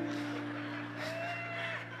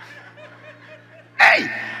 Hey,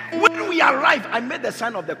 when we arrived, I made the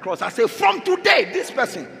sign of the cross. I say, from today, this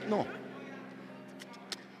person. No.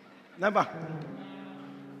 Never.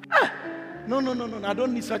 No. I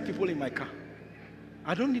don't need such people in my car.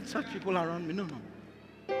 I don't need such people around me. No.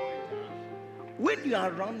 When you are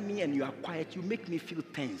around me and you are quiet, you make me feel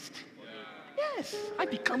tensed. Yes, I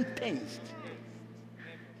become tensed.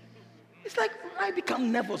 It's like I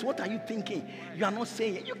become nervous. What are you thinking? You are not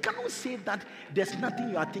saying it. You cannot say that there's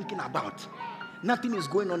nothing you are thinking about. Nothing is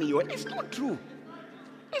going on in your head. It's not true.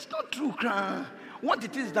 It's not true. What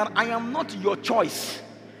it is that I am not your choice.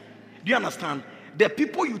 Do you understand? The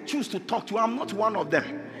people you choose to talk to, I'm not one of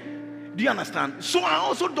them. Do you understand? So I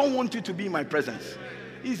also don't want you to be in my presence.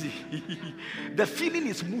 Easy. The feeling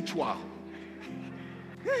is mutual.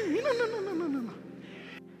 No.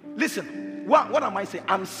 Listen, what am I saying?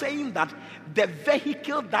 I'm saying that the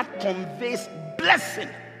vehicle that conveys blessing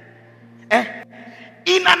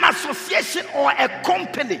in an association or a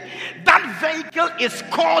company, that vehicle is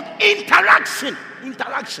called interaction.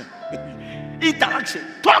 Interaction.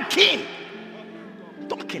 Talking.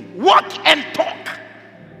 Walk and talk.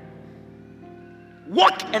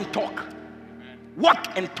 Walk and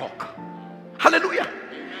talk. Hallelujah.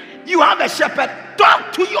 You have a shepherd.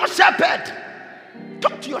 Talk to your shepherd.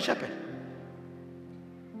 Talk to your shepherd.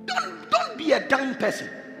 Don't be a dumb person.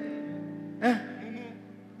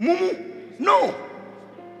 Mumu. No.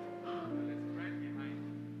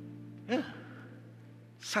 Yeah.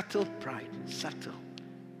 Subtle pride. Subtle.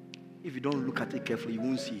 If you don't look at it carefully, you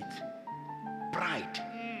won't see it. Pride.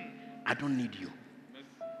 I don't need you.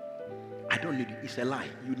 I don't need you. It's a lie.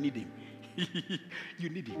 You need him. You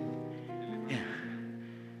need him. Yeah.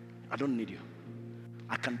 I don't need you.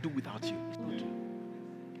 I can do without you. It's not true.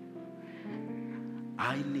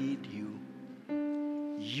 I need you.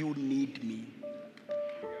 You need me.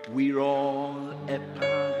 We're all a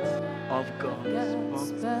part of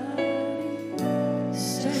God's body.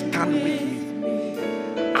 Stand with me.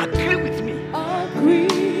 Agree with me.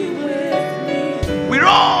 We're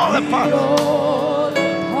all a part.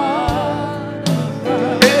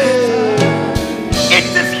 It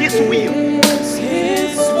is His will.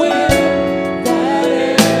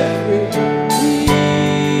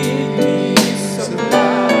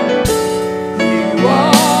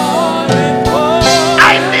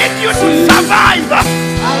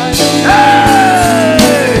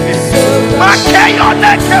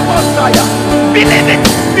 Believe it,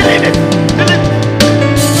 believe it, believe it.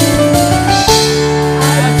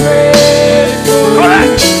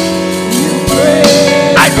 Correct.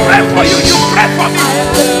 I pray for you, you pray for me.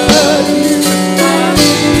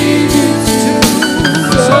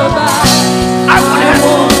 I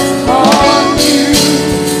will on you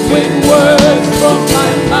with words from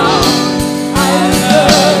my mouth. I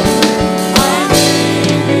love you, I need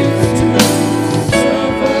you to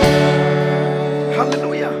survive.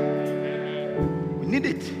 Hallelujah. We need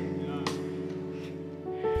it.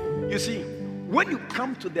 You see, when you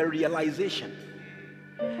come to the realization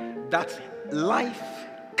that life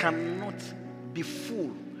cannot be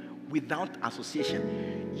full without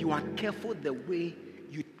association, you are careful the way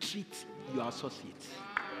you treat your associates.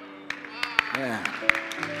 Yeah.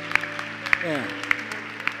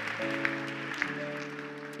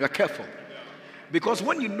 You're careful. Because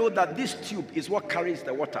when you know that this tube is what carries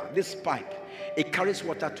the water, this pipe, it carries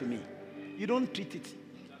water to me, you don't treat it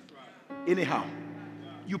anyhow.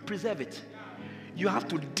 You preserve it. You have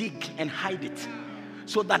to dig and hide it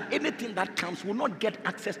so that anything that comes will not get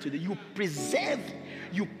access to it. You preserve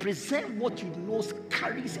what you know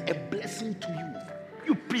carries a blessing to you.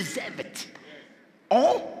 You preserve it.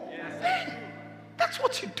 Oh, that's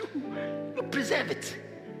what you do. You preserve it.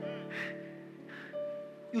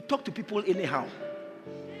 You talk to people anyhow.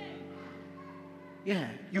 Yeah,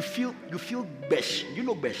 you feel besh. You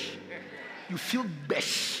know besh. You feel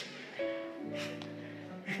besh.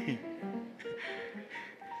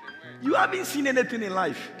 You haven't seen anything in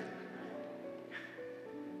life.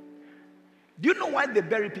 Do you know why they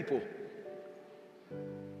bury people?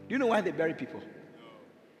 Do you know why they bury people?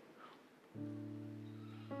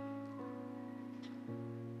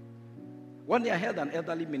 One day I heard an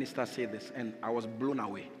elderly minister say this, and I was blown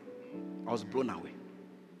away. I was blown away.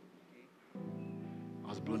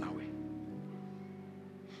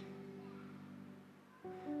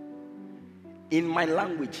 In my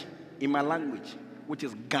language, which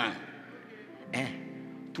is Gan,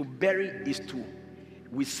 to bury is to,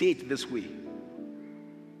 we say it this way.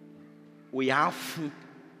 We are full.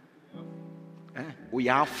 You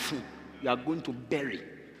are going to bury.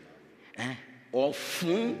 Or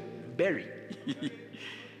full, bury. Do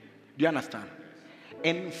you understand?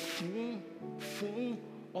 And full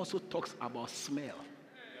also talks about smell.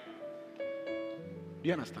 Do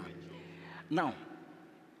you understand? Now,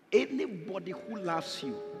 anybody who loves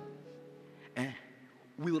you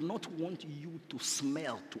will not want you to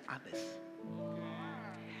smell to others.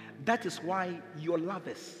 That is why your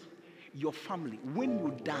lovers, your family, when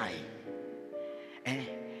you die,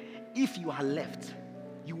 if you are left,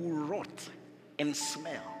 you will rot and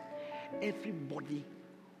smell. Everybody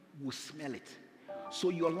will smell it. So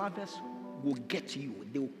your lovers will get you,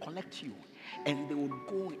 they will collect you, and they will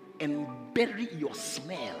go and bury your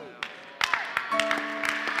smell.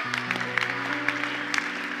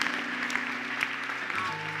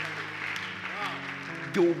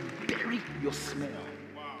 They will bury your smell.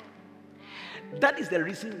 That is the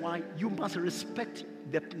reason why you must respect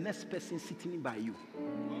the next person sitting by you.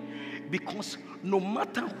 Because no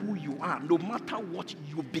matter who you are, no matter what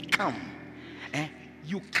you become,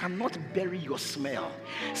 you cannot bury your smell.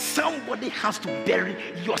 Somebody has to bury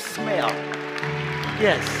your smell.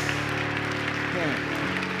 Yes.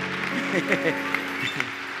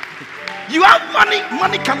 You have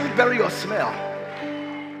money cannot bury your smell.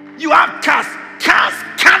 You have cars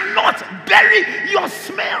cannot bury your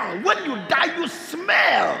smell. When you die, you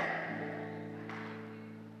smell.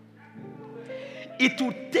 It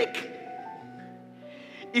will take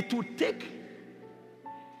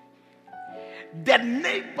the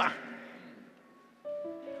neighbor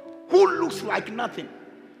who looks like nothing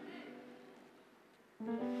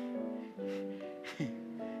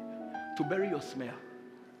to bury your smell,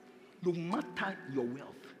 no matter your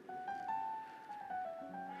wealth.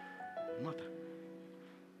 No matter.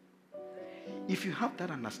 If you have that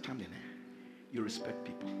understanding, you respect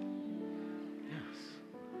people. Yes.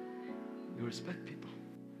 You respect people.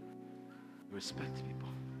 You respect people.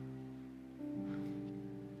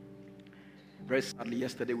 Very sadly,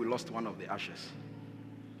 yesterday we lost one of the ushers.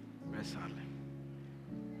 Very sadly.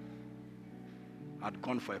 I'd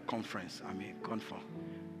gone for a conference. Gone for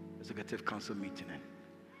executive council meeting, and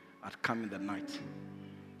I'd come in the night.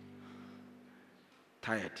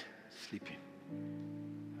 Tired, sleeping.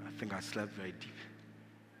 I think I slept very deep.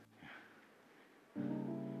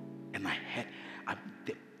 And I heard,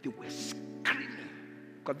 they were screaming.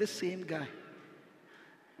 Because this same guy,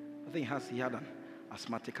 I think he had an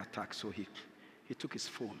asthmatic attack, so he took his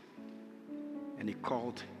phone and he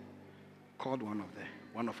called one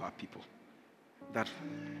of our people that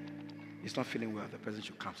he's not feeling well, the person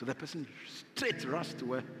should come. So the person straight rushed to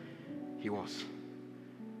where he was.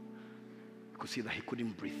 You could see that he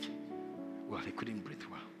couldn't breathe. Well, he couldn't breathe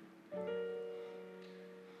well.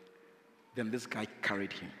 Then this guy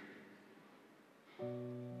carried him.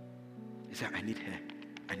 He said, I need air.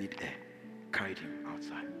 Carried him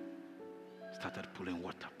outside. Started pulling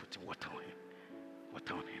water, putting water on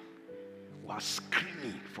him. While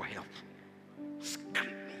screaming for help.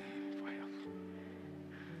 Screaming for help.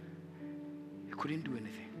 He couldn't do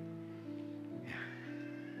anything. Yeah.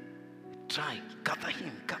 Try, gather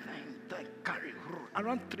him, carry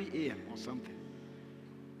around 3 a.m. or something.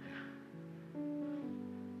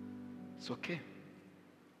 It's okay.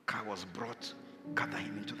 Car was brought, gather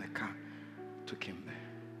him into the car, took him there.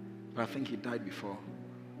 But I think he died before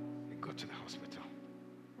we got to the hospital.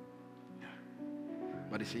 Yeah.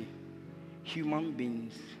 But you see, human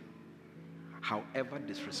beings, however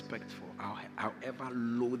disrespectful, however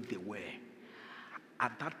low they were,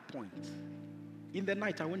 at that point, in the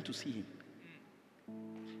night I went to see him.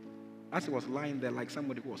 As he was lying there like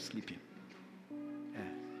somebody who was sleeping. Yeah.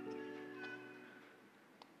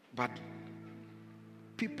 But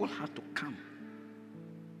people had to come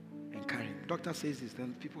and carry him. Doctor says this,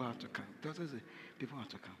 then people have to come. Doctor says people have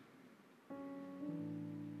to come.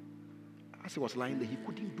 As he was lying there, he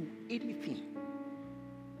couldn't do anything.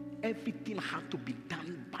 Everything had to be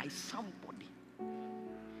done by somebody.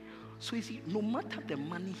 So you see, no matter the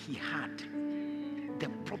money he had, the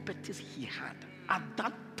properties he had, at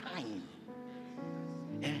that time,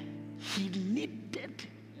 he needed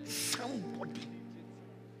somebody.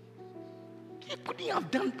 He couldn't have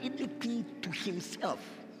done anything to himself.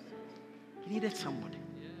 He needed somebody.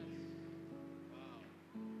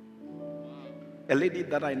 A lady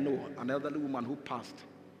that I know, an elderly woman who passed,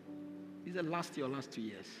 is the last year or last 2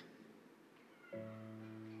 years.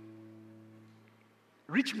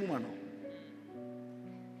 Rich woman.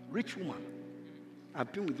 Rich woman.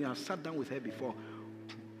 I've been with her, I've sat down with her before.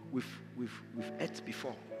 We've ate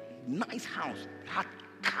before. Nice house, had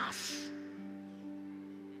cars.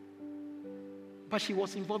 But she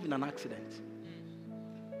was involved in an accident.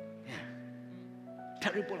 Yeah.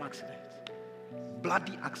 Terrible accident.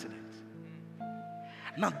 Bloody accident.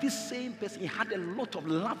 Now this same person, he had a lot of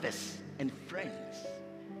lovers and friends.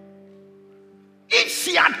 If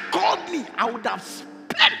she had called me, I would have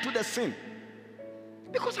sped to the scene.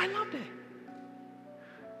 Because I loved her.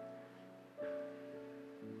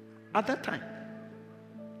 At that time,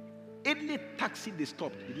 any taxi they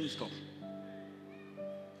stopped, he didn't stop.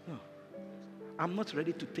 No. I'm not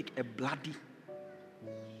ready to take a bloody.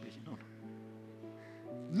 No.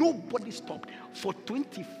 Nobody stopped for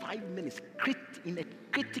 25 minutes, in a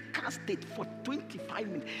critical state for 25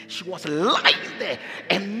 minutes. She was lying there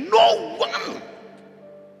and no one,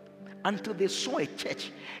 until they saw a church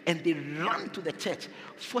and they ran to the church.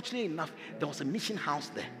 Fortunately enough, there was a mission house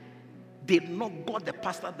there. They did not got the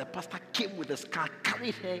pastor. The pastor came with his car,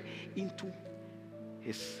 carried her into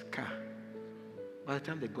his car. By the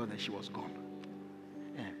time they got there, she was gone.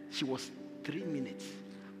 Yeah. She was 3 minutes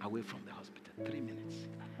away from the hospital. 3 minutes.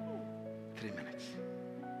 3 minutes.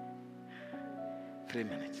 3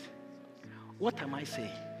 minutes. What am I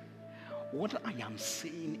saying? What I am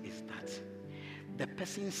saying is that the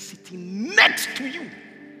person sitting next to you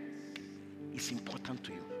is important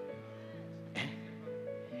to you.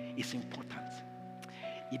 It's important.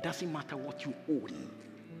 It doesn't matter what you own.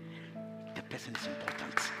 The person is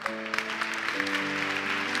important.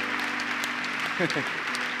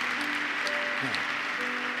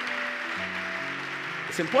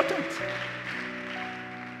 It's important.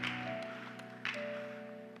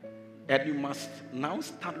 And you must now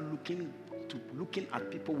start looking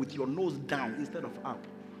at people with your nose down instead of up.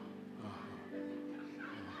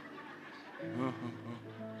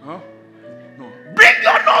 No. Bring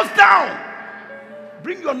your nose down.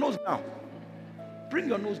 Bring your nose down. Bring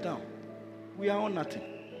your nose down. We are on nothing.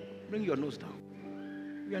 Bring your nose down.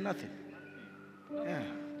 You are nothing. Yeah.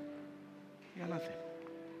 You are nothing.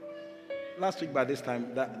 Last week by this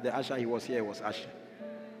time, the usher, he was here, he was ushering.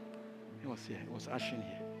 He was here, he was ushering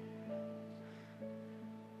here.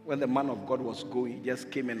 When the man of God was going, he just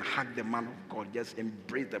came and hugged the man of God, just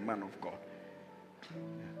embraced the man of God.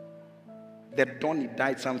 The dawn he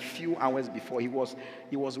died some few hours before. They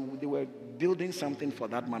were building something for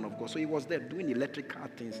that man of God. So he was there doing electrical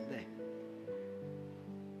things there.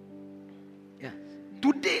 Yeah.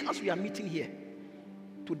 Today as we are meeting here.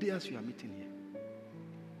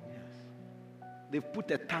 Yes. They've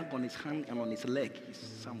put a tag on his hand and on his leg. He's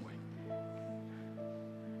somewhere.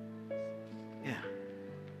 Yeah.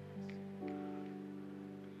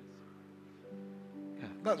 Yeah.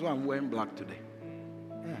 That's why I'm wearing black today.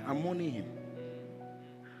 Yeah. I'm mourning him.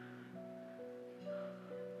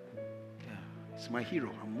 It's my hero.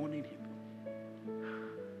 I'm mourning him.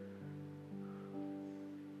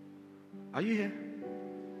 Are you here?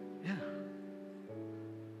 Yeah.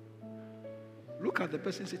 Look at the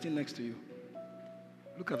person sitting next to you.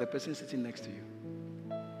 Look at the person sitting next to you.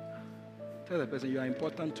 Tell the person, you are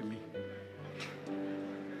important to me.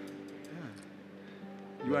 Yeah.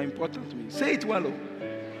 You are important to me. Say it well. You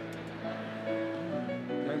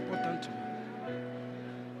are important to me.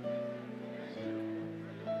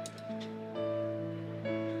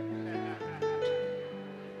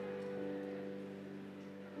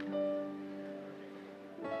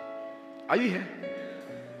 Are you here?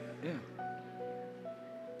 Yeah.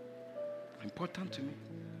 Important to me.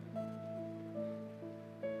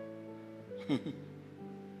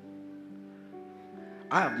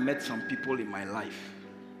 I have met some people in my life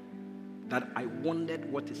that I wondered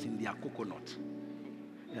what is in their coconut.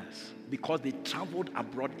 Yes. Because they traveled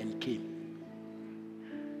abroad and came.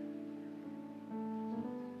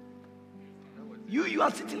 You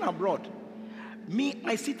are sitting abroad. Me,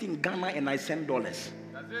 I sit in Ghana and I send dollars.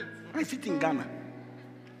 That's it. I sit in Ghana.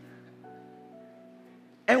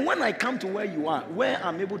 And when I come to where you are, where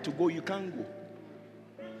I'm able to go, you can't go.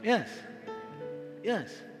 Yes. Yes.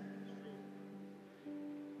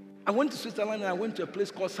 I went to Switzerland and I went to a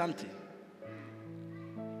place called Santi.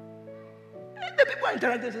 And the people I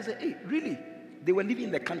interacted with say, hey, really? They were living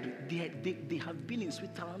in the country. They have been in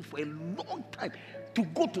Switzerland for a long time. To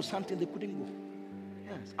go to Santi, they couldn't go.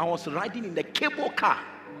 Yes. I was riding in the cable car.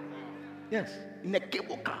 Yes. In a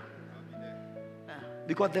cable car.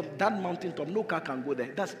 Because that mountain top, no car can go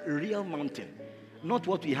there. That's real mountain. Not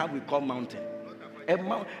what we have we call mountain. A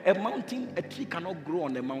mountain, a tree cannot grow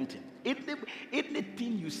on a mountain.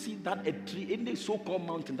 Anything you see that a tree, any so-called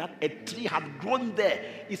mountain, that a tree has grown there,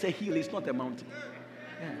 is a hill, it's not a mountain.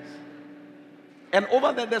 Yes. And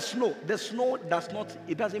over there, the snow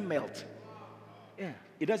doesn't melt. Yeah,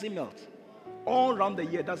 it doesn't melt. All around the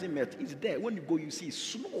year, it doesn't melt. It's there. When you go, you see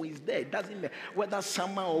snow is there. It doesn't melt. Whether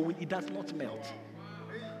summer or winter, it does not melt.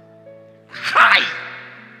 High!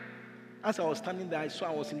 As I was standing there, I saw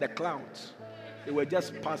I was in the clouds. They were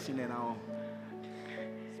just passing and all.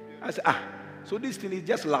 I said, so this thing is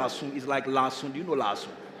just lasso. It's like lasso. Do you know lasso?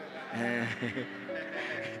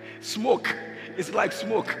 Smoke. It's like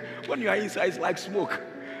smoke. When you are inside, it's like smoke.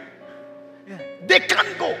 Yeah. They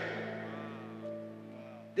can't go.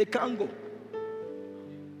 They can't go.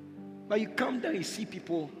 But you come there, you see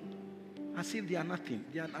people as if they are nothing.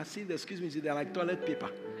 They are as if, they are like toilet paper.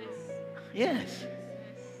 Yes.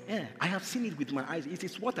 Yeah. I have seen it with my eyes. It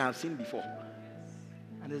is what I have seen before.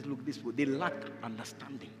 And let's look this way. They lack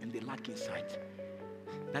understanding and they lack insight.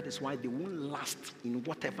 That is why they won't last in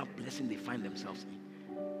whatever blessing they find themselves in.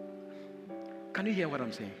 Can you hear what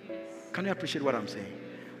I'm saying? Can you appreciate what I'm saying?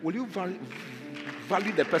 Will you value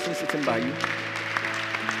the person sitting by you?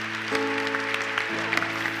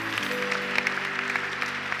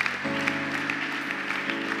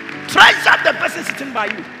 Treasure the person sitting by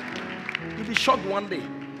you. You'll be shocked one day.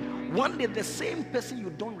 One day, the same person you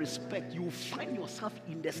don't respect, you will find yourself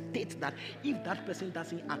in the state that if that person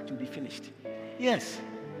doesn't act, you'll be finished. Yes.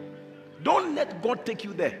 Don't let God take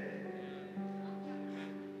you there.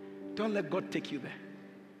 Don't let God take you there.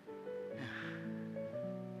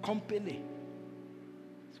 Company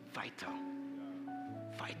is vital.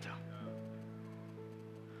 Vital.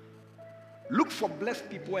 Look for blessed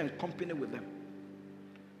people and company with them.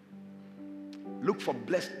 Look for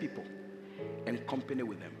blessed people and company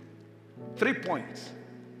with them. 3 points,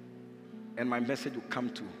 and my message will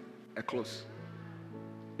come to a close.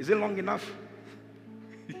 Is it long enough?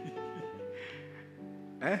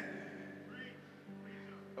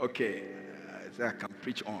 Okay, so I can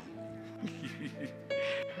preach on.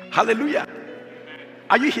 Hallelujah.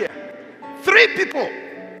 Are you here? 3 people.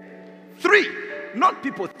 3, not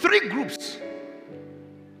people, 3 groups.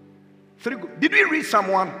 Did we read Psalm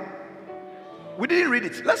 1? We didn't read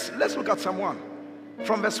it. Let's look at Psalm 1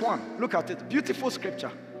 from verse 1. Look at it. Beautiful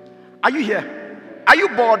scripture. Are you here? Are you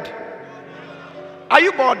bored? Are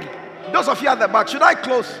you bored? Those of you at the back, should I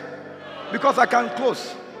close? Because I can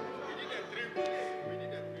close.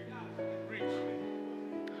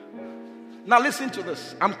 Now listen to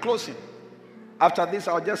this. I'm closing. After this,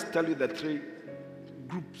 I'll just tell you the 3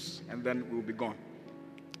 groups and then we'll be gone.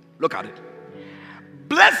 Look at it.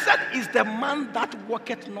 Blessed is the man that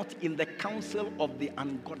walketh not in the counsel of the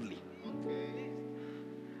ungodly.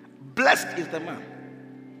 Blessed is the man.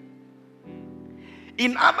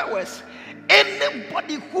 In other words,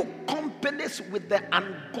 anybody who companies with the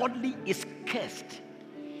ungodly is cursed.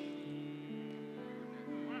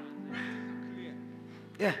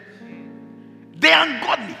 Yeah. The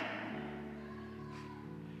ungodly.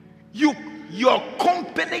 Your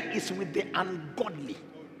company is with the ungodly.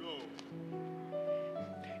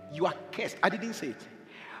 You are cursed. I didn't say it.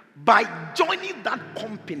 By joining that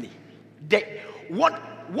company,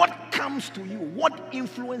 what comes to you, what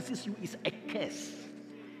influences you is a curse.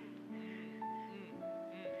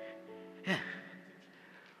 Yeah.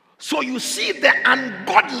 So you see the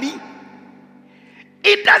ungodly,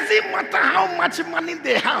 it doesn't matter how much money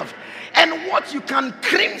they have and what you can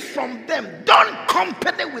cream from them. Don't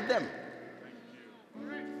company with them.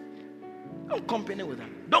 Don't company with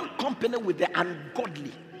them. Don't company with the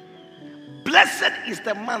ungodly. Blessed is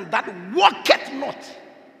the man that walketh not.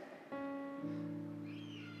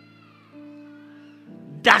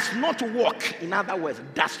 Does not walk, in other words,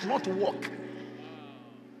 does not walk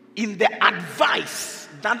in the advice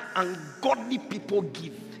that ungodly people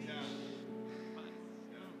give.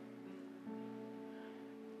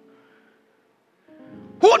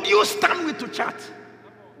 Who do you stand with to chat?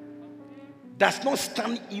 Does not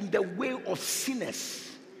stand in the way of sinners.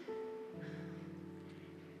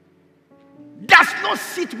 Does not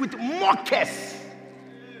sit with mockers.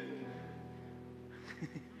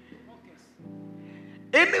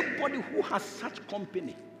 Anybody who has such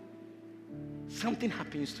company, something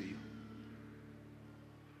happens to you.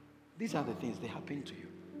 These are the things that happen to you.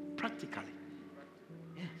 Practically.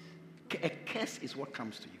 Yes. A curse is what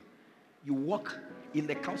comes to you. You walk in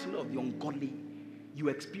the counsel of the ungodly, you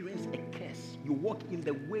experience a curse. You walk in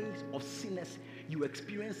the ways of sinners, you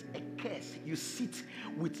experience a curse. You sit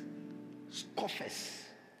with scoffers,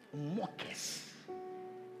 mockers.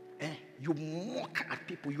 You mock at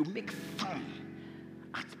people, you make fun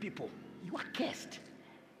at people. You are cursed.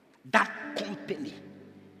 That company.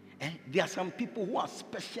 There are some people who are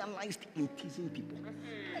specialized in teasing people.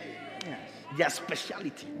 Yes. Their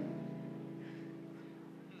speciality.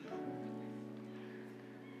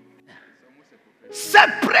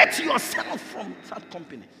 Separate yourself from such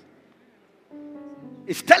companies.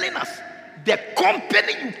 It's telling us the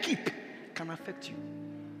company you keep can affect you.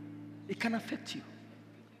 It can affect you.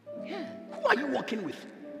 Yeah. Who are you working with?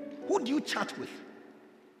 Who do you chat with?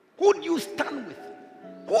 Who do you stand with?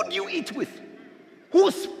 Who do you eat with?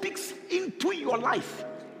 Who speaks into your life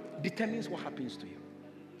determines what happens to you.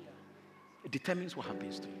 It determines what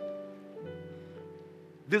happens to you.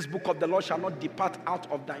 This book of the law shall not depart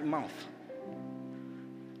out of thy mouth.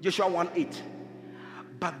 Joshua 1:8.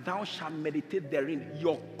 But thou shalt meditate therein,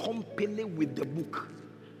 your company with the book.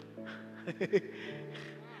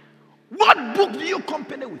 What book do you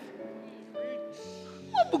company with?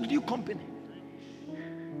 What book do you company?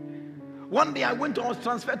 One day I was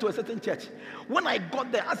transferred to a certain church. When I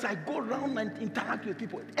got there, as I go around and interact with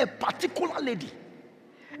people, a particular lady,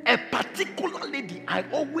 I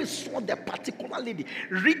always saw the particular lady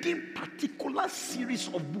reading particular series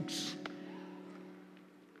of books.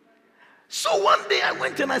 So one day I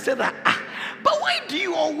went and I said, but why do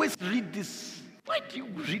you always read this? Why do you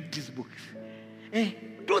read these books?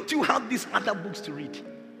 Don't you have these other books to read?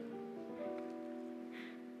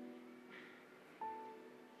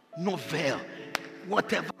 Novel,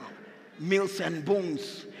 whatever, Mills and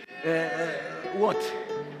Bones, what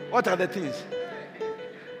are the things?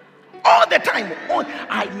 All the time.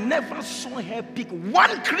 I never saw her pick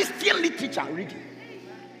one Christian literature reading.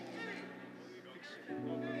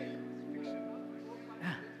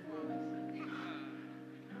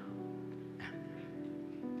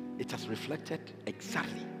 It has reflected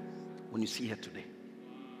exactly when you see her today.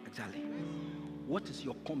 Exactly. What is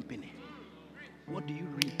your company? What do you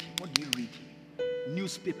read? What do you read?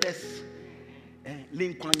 Newspapers,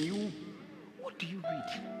 Lincoln U. What do you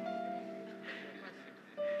read?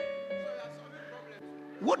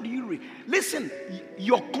 What do you read? Listen,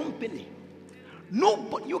 your company. No,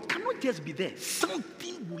 but you cannot just be there.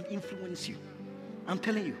 Something will influence you. I'm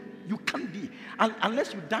telling you, you can't be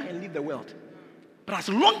unless you die and leave the world. But as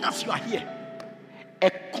long as you are here, a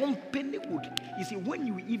company would, you see, when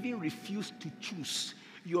you even refuse to choose,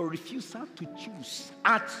 your refusal to choose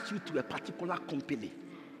adds you to a particular company.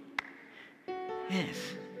 Yes.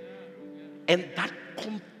 And that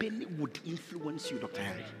company would influence you, Dr.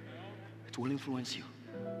 Henry. It will influence you.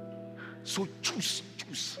 So choose.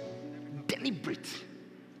 Deliberate.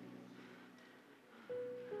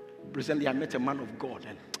 Recently, I met a man of God,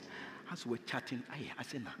 and as we were chatting, I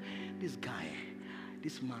said, nah,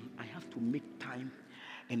 this man, I have to make time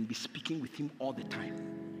and be speaking with him all the time.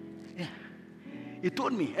 Yeah. He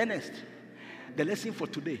told me, Ernest, the lesson for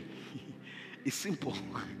today is simple.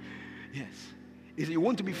 Yes. He said, you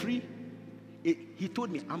want to be free? He told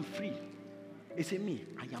me, I'm free. He said, me,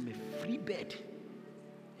 I am a free bird.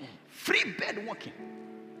 Yeah. Free bird walking.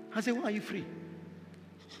 I said, why are you free?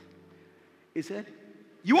 He said,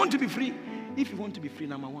 you want to be free? If you want to be free,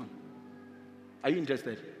 number one, are you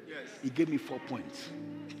interested? Yes. He gave me 4 points.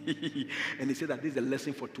 And he said that this is a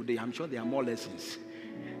lesson for today. I'm sure there are more lessons.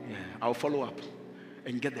 Yeah, I'll follow up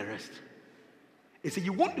and get the rest. He said,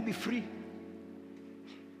 you want to be free?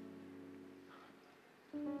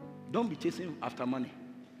 Don't be chasing after money.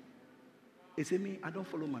 He said, me, I don't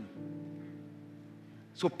follow money.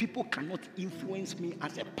 So people cannot influence me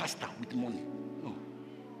as a pastor with money. No.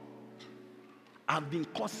 I've been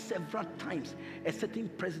called several times. A certain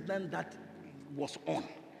president that was on,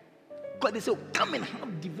 because they say, come and have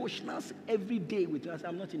devotionals every day with us.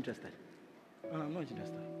 I'm not interested. No, I'm not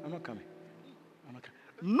interested. I'm not coming.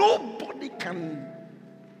 Nobody can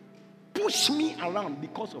push me around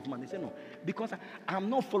because of money. Say no, because I'm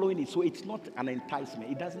not following it, so it's not an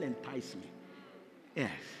enticement. It doesn't entice me.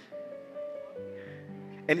 Yes.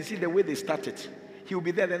 And you see the way they started. He will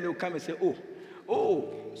be there, then they'll come and say, oh,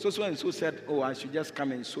 so and so said, I should just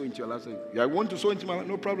come and sow into your life. I want to sow into my life,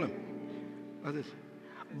 no problem. That's it.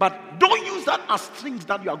 But don't use that as strings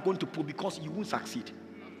that you are going to pull, because you won't succeed.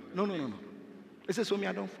 No. It says, so me,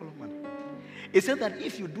 I don't follow money. It said that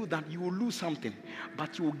if you do that, you will lose something,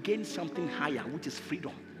 but you will gain something higher, which is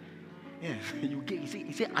freedom. Yeah, you gain.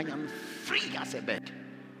 He said, I am free as a bird.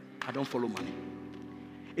 I don't follow money.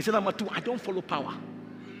 He said, number 2, I don't follow power.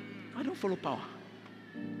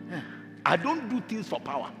 Yeah. I don't do things for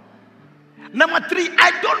power. Number 3,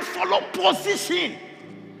 I don't follow position.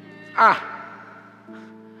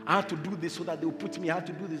 I have to do this so that they will put me. I have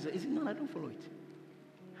to do this. He said, no, I don't follow it.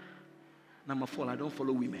 Number 4, I don't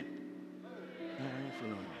follow women. No, I don't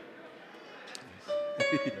follow women.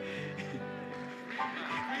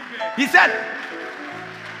 He said,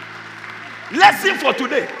 lesson for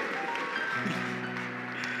today.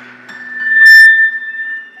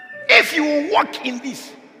 If you walk in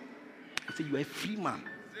this, I say you are a free man.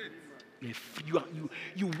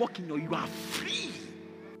 You walk in you are free.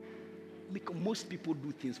 Because most people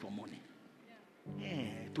do things for money.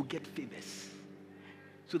 Yeah, to get favors.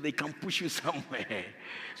 So they can push you somewhere.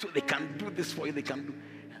 So they can do this for you. They can do.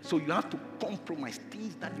 So you have to compromise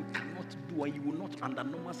things that you cannot do and you will not under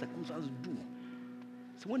normal circumstances do.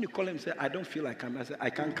 So when you call him and say, I don't feel like coming, I say, I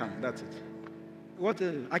can't come. That's it. What?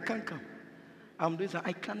 I can't come. I'm doing that.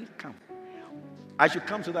 I can't come. I should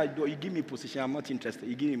come so that you give me position. I'm not interested.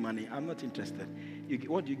 You give me money. I'm not interested.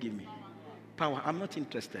 What do you give me? Power. I'm not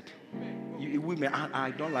interested. Women,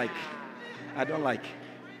 I don't like. I don't like.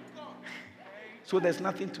 So there's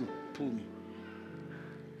nothing to pull me.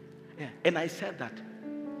 Yeah. And I said that.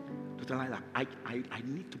 Dr. Lila, I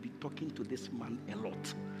need to be talking to this man a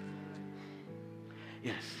lot.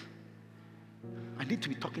 Yes. I need to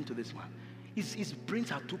be talking to this man. His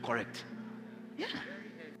brains are too correct. Yeah.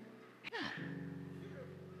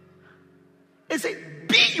 He said,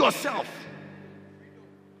 be yourself.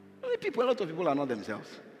 A lot of people are not themselves.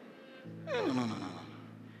 No.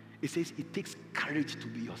 It says it takes courage to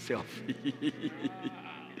be yourself.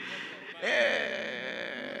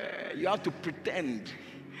 You have to pretend.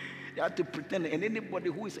 You have to pretend. And anybody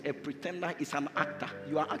who is a pretender is an actor.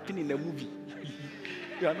 You are acting in a movie.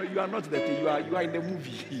 You are not that thing. You are in a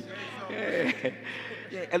movie.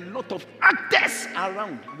 Yeah, a lot of actors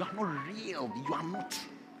around. You are not real. You are not.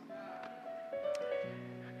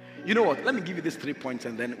 You know what? Let me give you these 3 points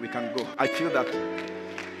and then we can go. I feel that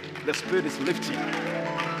the Spirit is lifting.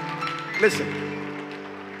 Listen.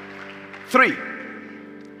 3.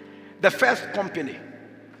 The first company.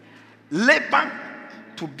 Labor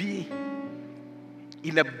to be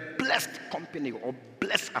in a blessed company or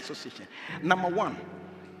blessed association. Number 1,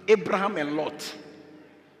 Abraham and Lot.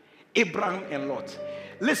 Abraham and Lot.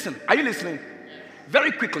 Listen, are you listening?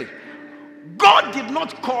 Very quickly. God did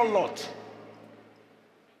not call Lot.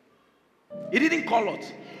 He didn't call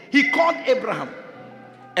Lot. He called Abraham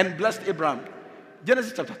and blessed Abraham.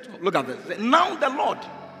 Genesis chapter 2. Look at this. Now the Lord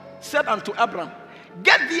said unto Abram,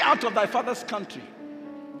 get thee out of thy father's country,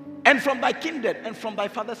 and from thy kindred, and from thy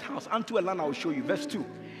father's house, unto a land I will show you. Verse 2.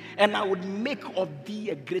 And I would make of thee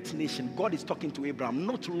a great nation. God is talking to Abraham,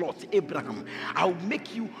 not Lot. Abraham, I'll make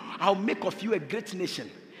of you a great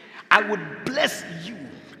nation. I would bless you.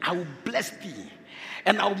 I will bless thee.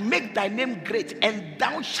 And I'll make thy name great, and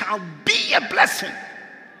thou shalt be a blessing.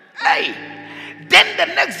 Hey! Then the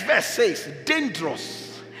next verse says,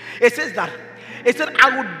 dangerous. It said,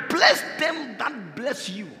 I would bless them that bless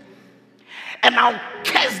you, and I'll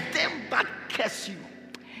curse them that curse you.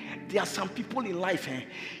 There are some people in life,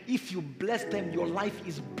 if you bless them, your life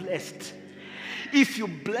is blessed. If you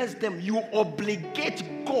bless them, you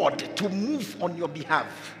obligate God to move on your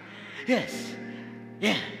behalf. Yes.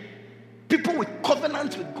 Yeah. People with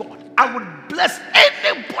covenants with God. I would bless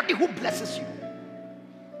anybody who blesses you.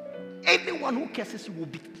 Anyone who curses you will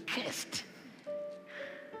be cursed.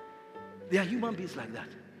 There are human beings like that.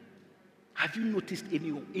 Have you noticed any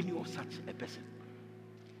of such a person?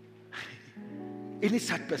 Any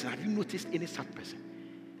such person? Have you noticed any such person?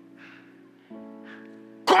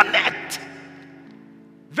 Connect.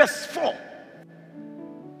 Verse 4.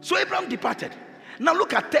 So Abraham departed. Now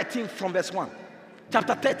look at 13 from verse 1.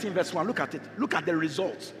 Chapter 13 verse 1. Look at it. Look at the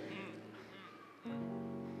results.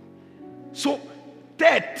 So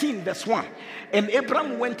 13 verse 1. And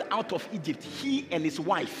Abraham went out of Egypt, he and his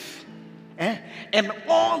wife, and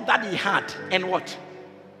all that he had, and what?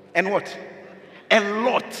 And what? And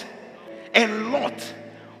Lot. And Lot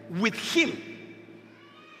with him.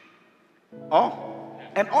 Oh,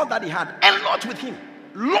 and all that he had, and Lot with him.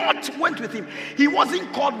 Lot went with him. He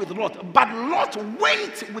wasn't called with Lot, but Lot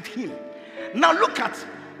went with him. Now look at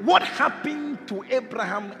what happened to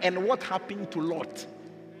Abraham and what happened to Lot.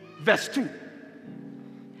 Verse 2.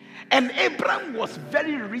 And Abraham was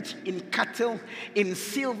very rich in cattle, in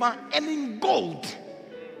silver, and in gold.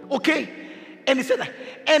 Okay? And he said that,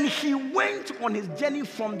 and he went on his journey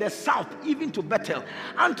from the south, even to Bethel,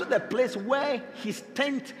 unto the place where his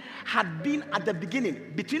tent had been at the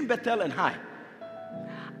beginning, between Bethel and Hai,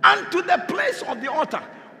 unto the place of the altar,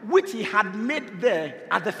 which he had made there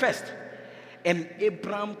at the first. And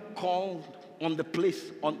Abraham called on the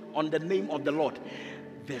place, on the name of the Lord.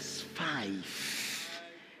 Verse 5.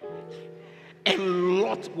 And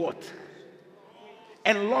Lot what?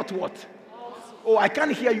 And Lot what? Oh, I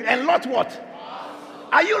can't hear you. And Lot what?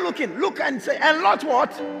 Are you looking? Look and say, and Lot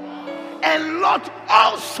what? And Lot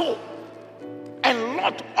also. And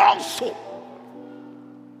Lot also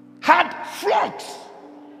had flocks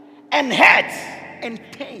and herds and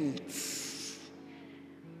tents.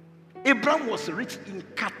 Abraham was rich in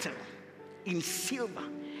cattle, in silver,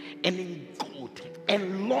 and in gold.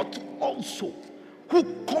 And Lot also, who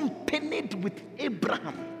companied with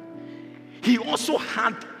Abraham, he also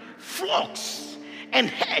had flocks and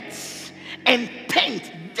herds and tents,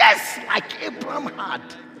 just like Abraham had.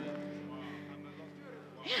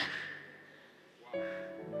 Yeah.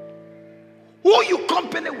 Who you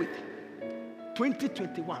company with?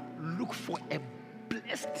 2021, look for a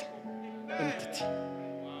blessed entity.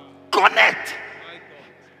 Connect.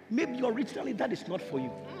 Maybe originally that is not for you,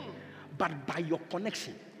 but by your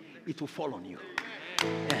connection, it will fall on you.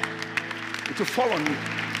 Yeah. It will fall on you.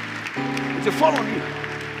 It will fall on you.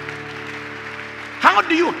 How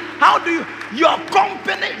do you, your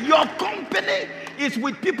company is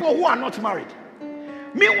with people who are not married.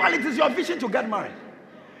 Meanwhile, it is your vision to get married.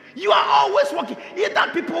 You are always working,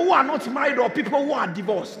 either people who are not married or people who are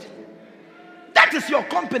divorced. That is your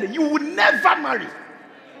company. You will never marry.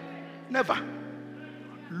 Never.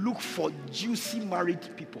 Look for juicy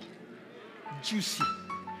married people. Juicy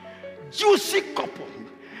couples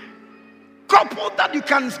that you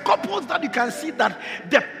can see that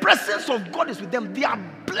the presence of God is with them. They are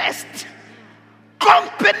blessed.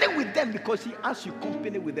 Company with them, because he asks you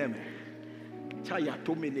company with them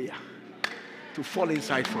to fall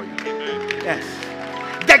inside for you. Yes.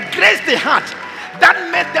 The grace they had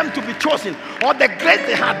that made them to be chosen, or the grace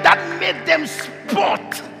they had that made them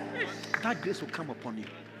sport, that grace will come upon you.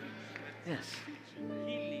 Yes.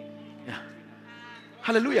 Yeah.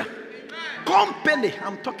 Hallelujah. Company.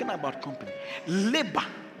 I'm talking about company. Labor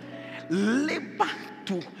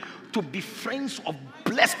to be friends of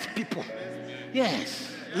blessed people.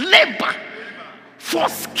 Yes. Labor for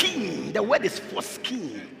skin. The word is for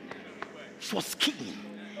skin. For skin.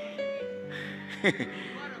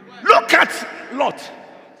 Look at Lot.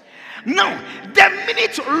 Now, the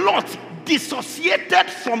minute Lot dissociated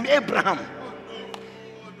from Abraham,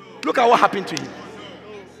 look at what happened to him.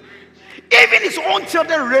 Even his own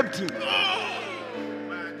children raped him.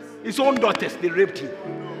 His own daughters, they raped him.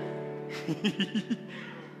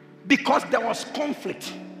 Because there was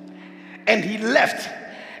conflict. And he left.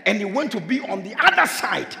 And he went to be on the other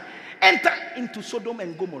side. Enter into Sodom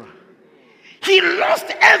and Gomorrah. He lost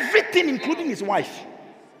everything, including his wife.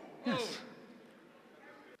 Yes.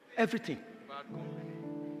 Everything.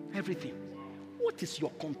 Everything. What is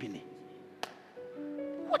your company?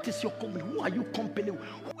 What is your company? Who are you company?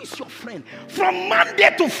 Who is your friend? From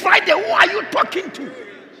Monday to Friday, who are you talking to?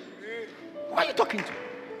 Who are you talking to?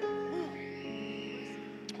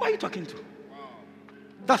 Who are you talking to?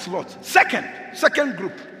 That's Lot. Second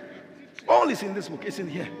group. All is in this book. It's in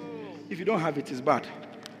here. If you don't have it, it's bad.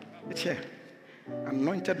 It's here.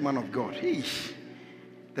 Anointed man of God. Eesh.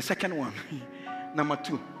 The second one. Number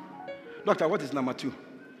 2. Doctor, what is number 2?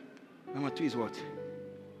 Number 2 is what?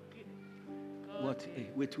 What? Hey,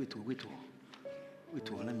 wait.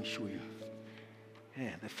 Let me show you.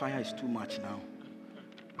 Yeah, the fire is too much now.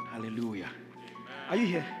 Hallelujah. Are you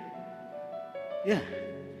here? Yeah.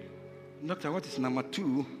 Doctor, what is number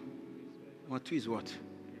 2? Number 2 is what?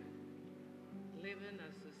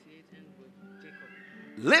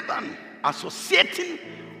 Laban associating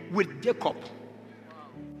with Jacob.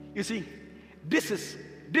 You see, this is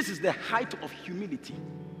the height of humility.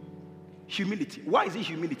 Humility. Why is it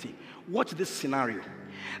humility? Watch this scenario.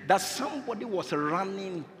 That somebody was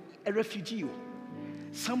running, a refugee.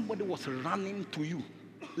 Somebody was running to you,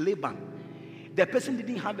 Laban. The person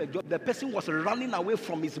didn't have a job. The person was running away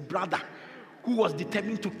from his brother who was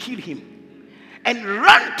determined to kill him. And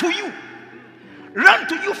ran to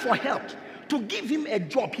you for help, to give him a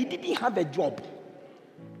job. He didn't have a job.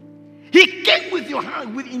 He came into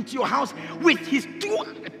your house with his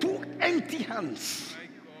two empty hands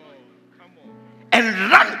and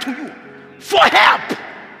ran to you for help,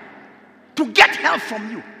 to get help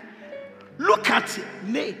from you. Look at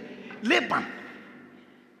Laban.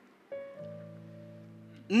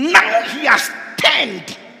 Now he has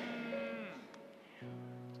turned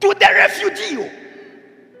to the refugee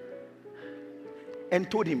and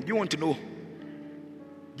told him, do you want to know?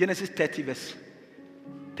 Genesis 30 verse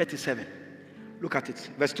 37. Look at it.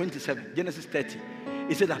 Verse 27. Genesis 30.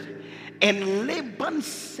 He said that. And Laban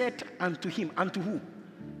said unto him, unto who?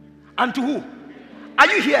 Unto who? Are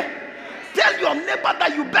you here? Tell your neighbor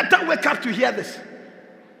that you better wake up to hear this.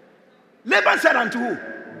 Laban said unto who?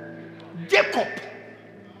 Jacob.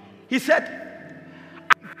 He said,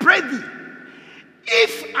 I pray thee,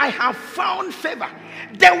 if I have found favor,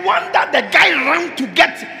 the one that the guy ran to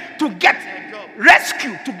get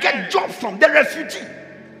rescue, to get job from, the refugee.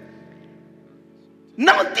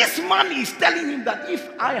 Now this man is telling him that if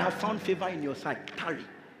I have found favor in your sight, tarry.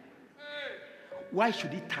 Why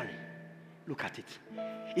should he tarry? Look at it.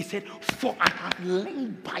 He said, for I have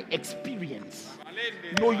learned by experience,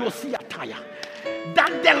 no you see attire,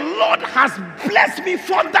 that the Lord has blessed me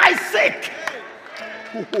for thy sake.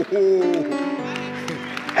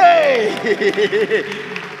 Hey.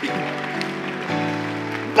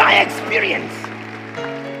 By experience.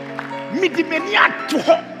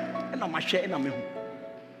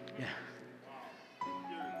 Yeah.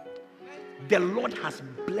 The Lord has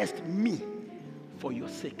blessed me for your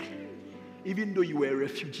sake. Even though you were a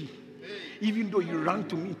refugee, even though you ran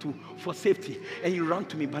to me for safety, and you ran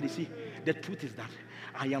to me, but you see, the truth is that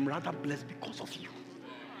I am rather blessed because of you.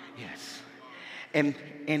 Yes. And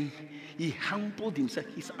he humbled himself,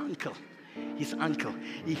 his uncle,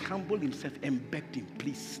 he humbled himself and begged him,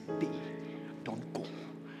 please stay, don't go.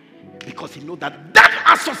 Because he knows that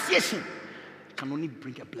association can only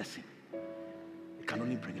bring a blessing. It can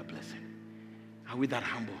only bring a blessing. Are we that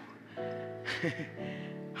humble?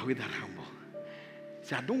 Are we that humble?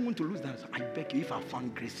 Say, I don't want to lose that. So I beg you, if I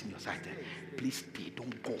found grace in your sight, please stay.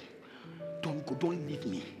 Don't go. Don't go. Don't leave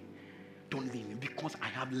me. Don't leave me. Because I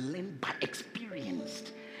have learned by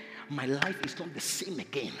experience. My life is not the same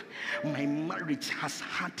again. My marriage has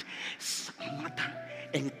had some other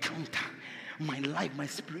encounter. My life, my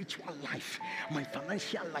spiritual life, my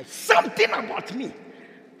financial life, something about me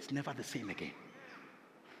is never the same again.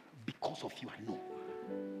 Because of you, I know.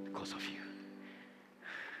 Because of you.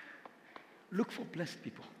 Look for blessed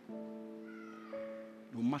people.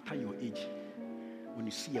 No matter your age, when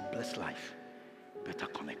you see a blessed life, better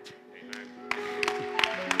connect.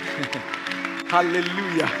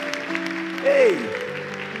 Hallelujah. Hey,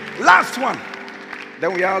 last one.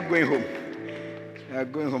 Then we are going home. We are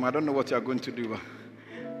going home. I don't know what you are going to do,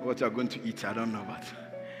 what you are going to eat. I don't know, but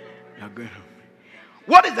we are going home.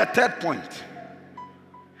 What is the third point?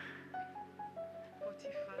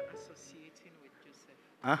 Potiphar associating with Joseph.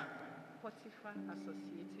 Huh? Potiphar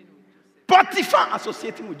associating with Joseph. Potiphar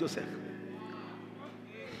associating with Joseph.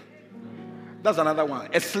 That's another one.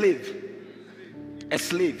 A slave. A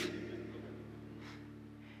slave.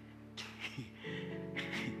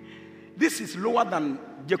 This is lower than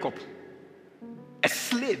Jacob. A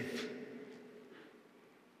slave.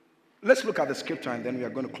 Let's look at the scripture and then we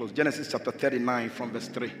are going to close. Genesis chapter 39 from verse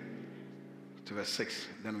 3 to verse 6.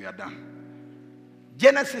 Then we are done.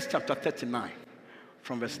 Genesis chapter 39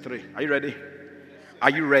 from verse 3. Are you ready?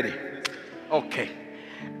 Are you ready? Okay.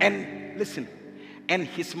 And listen. And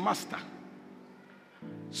his master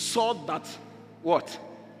saw that what?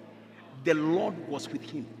 The Lord was with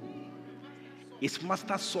him. His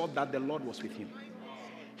master saw that the Lord was with him.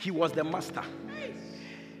 He was the master.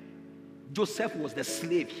 Joseph was the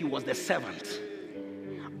slave. He was the servant.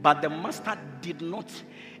 But the master did not,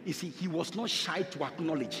 you see, he was not shy to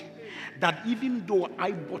acknowledge that even though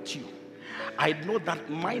I bought you, I know that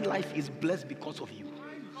my life is blessed because of you.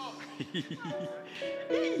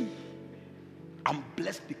 I'm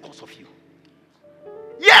blessed because of you.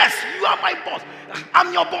 Yes, you are my boss.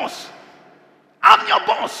 I'm your boss. I'm your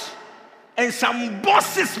boss. And some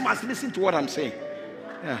bosses must listen to what I'm saying.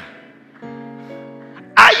 Yeah.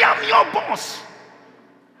 I am your boss.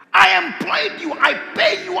 I employed you. I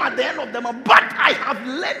pay you at the end of the month. But I have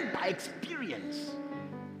learned by experience.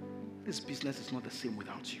 This business is not the same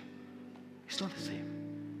without you. It's not the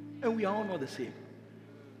same. And we are all not the same.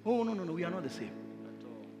 Oh, no. We are not the same.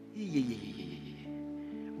 Yeah.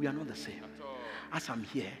 We are not the same. As I'm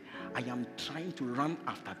here, I am trying to run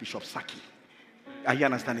after Bishop Saki. Are you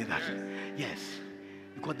understanding that? Yes.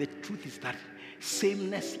 Because the truth is that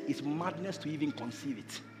sameness is madness to even conceive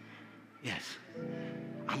it. Yes.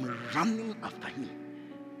 I'm running after him.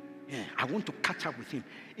 Yeah. I want to catch up with him.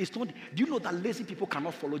 It's not. Do you know that lazy people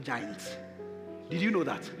cannot follow giants? Did you know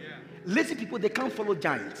that? Yeah. Lazy people, they can't follow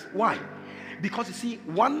giants. Why? Because you see,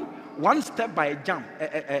 one step by a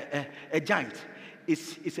giant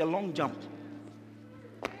is a long jump.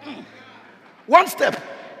 One step.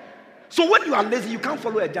 So when you are lazy, you can't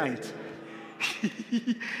follow a giant.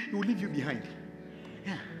 He will leave you behind.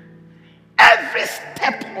 Yeah. Every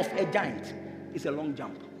step of a giant is a long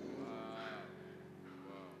jump.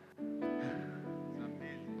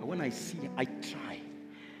 But when I see, I try.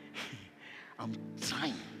 I'm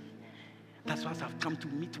trying. That's why I've come to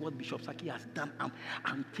meet what Bishop Saki has done.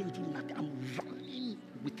 I'm thinking that I'm running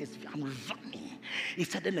with this. I'm running. He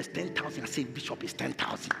said, then it's 10,000. I said, Bishop, it's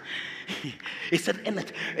 10,000. He said,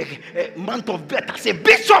 a month of birth. I said,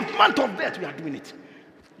 Bishop, month of birth. We are doing it.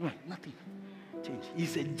 Nothing. Change.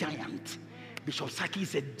 He's a giant. Bishop Saki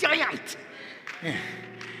is a giant. Yeah.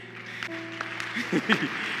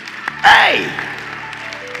 Hey!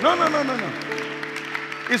 No.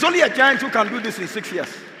 It's only a giant who can do this in 6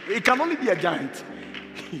 years. It can only be a giant.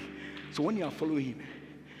 So when you are following him,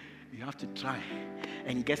 you have to try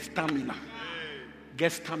and get stamina.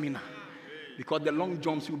 Get stamina. Because the long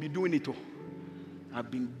jumps, you'll be doing it all. I've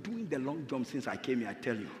been doing the long jumps since I came here, I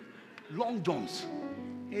tell you. Long jumps.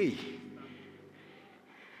 Hey.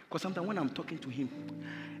 Because sometimes when I'm talking to him,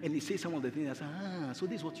 and he says some of the things, I say, so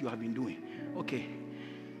this is what you have been doing. Okay.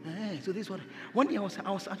 So this is what. One day I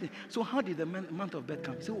was asking, so how did the month of birth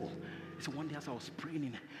come? He said, so one day as I was praying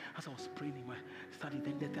in my study,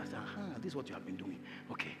 then I said, this is what you have been doing.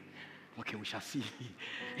 Okay, we shall see.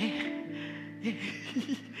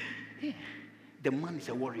 The man is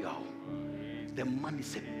a warrior. The man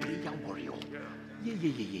is a prayer warrior.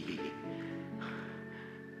 Yeah.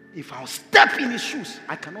 If I'll step in his shoes,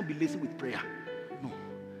 I cannot be lazy with prayer. No,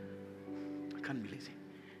 I can't be lazy.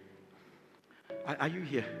 Are you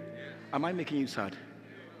here? Am I making you sad?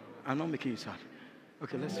 I'm not making you sad.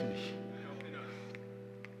 Okay, let's finish.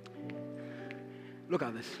 Look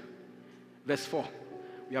at this. Verse 4.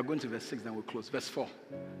 We are going to verse 6, then we'll close. Verse 4.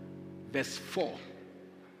 Verse 4.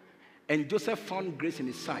 And Joseph found grace in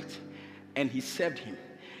his sight, and he served him.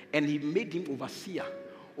 And he made him overseer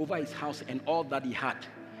over his house and all that he had.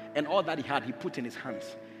 And all that he had, he put in his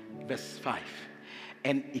hands. Verse 5.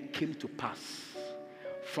 And it came to pass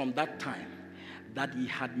from that time that he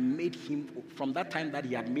had made him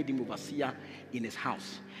overseer in his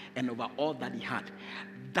house and over all that he had,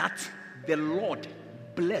 that the Lord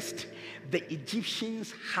blessed the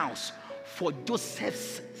Egyptian's house for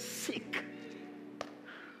Joseph's sake.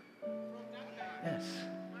 Yes.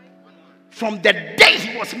 From the day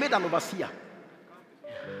he was made an overseer,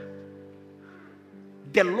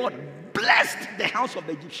 the Lord blessed the house of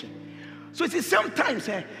the Egyptian. So it's sometimes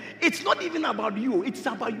it's not even about you, it's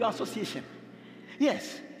about your association.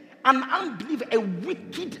 Yes, an unbeliever, a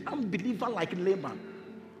wicked unbeliever like Laban,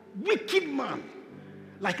 wicked man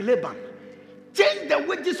like Laban, changed the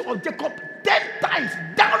wages of Jacob 10 times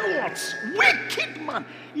downwards. Wicked man.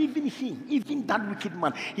 Even that wicked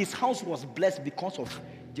man, his house was blessed because of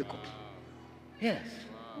Jacob. Yes,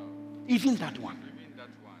 even that one.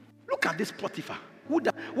 Look at this Potiphar.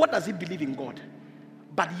 What does he believe in God?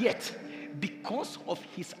 But yet, because of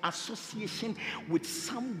his association with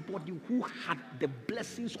somebody who had the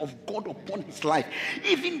blessings of God upon his life,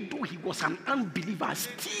 even though he was an unbeliever,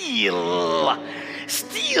 still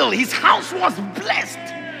his house was blessed.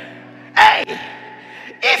 Hey,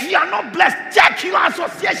 if you are not blessed, check your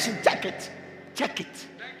association. Check it.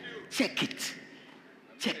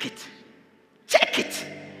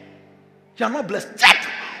 You are not blessed. Check.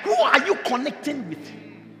 Who are you connecting with?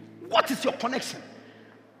 What is your connection?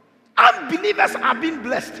 Unbelievers are being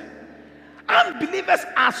blessed. Unbelievers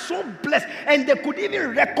are so blessed, and they could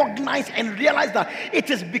even recognize and realize that it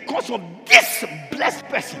is because of this blessed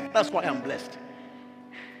person. That's why I'm blessed.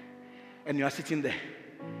 And you are sitting there.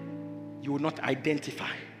 You will not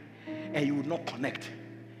identify, and you will not connect.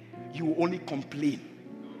 You will only complain.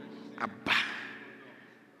 Abba.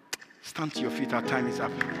 Stand to your feet. Our time is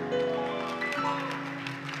up.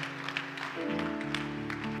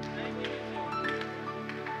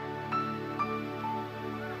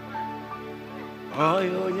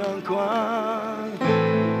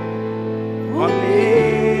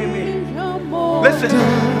 Listen,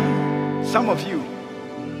 some of you,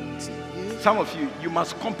 you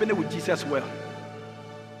must company with Jesus well.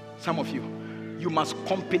 Some of you, you must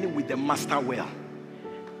company with the master well.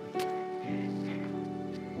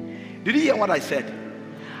 Did you hear what I said?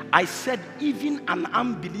 I said even an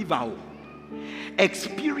unbeliever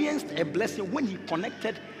experienced a blessing when he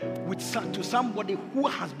connected to somebody who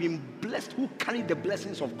has been blessed, who carried the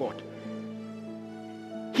blessings of God.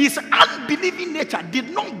 His unbelieving nature did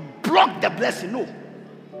not block the blessing. No,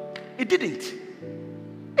 it didn't.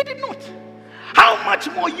 It did not. How much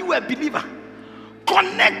more you, a believer,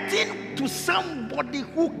 connecting to somebody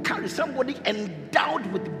who carries, somebody endowed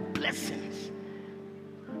with blessings?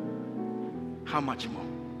 How much more?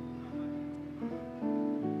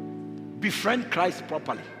 Befriend Christ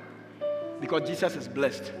properly, because Jesus is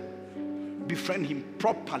blessed. Befriend him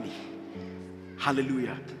properly.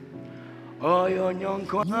 Hallelujah. Oh, your young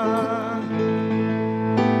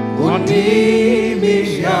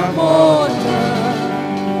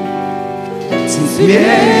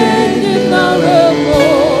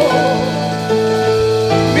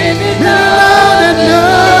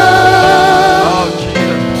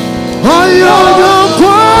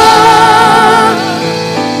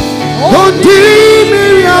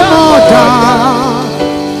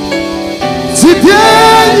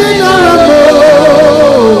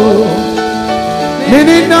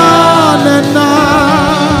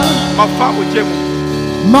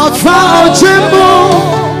Mafa ojemo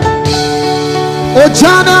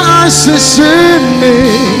ojana ashisimi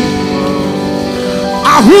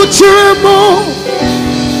ahuchimo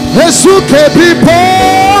Yesu kebipo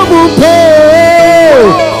mumpo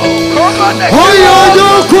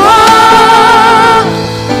oyoyo kwa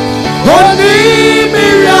oni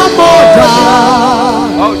miriamoda.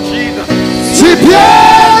 Oh Jesus. Tipye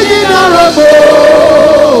yinarabo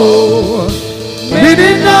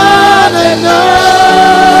minina na.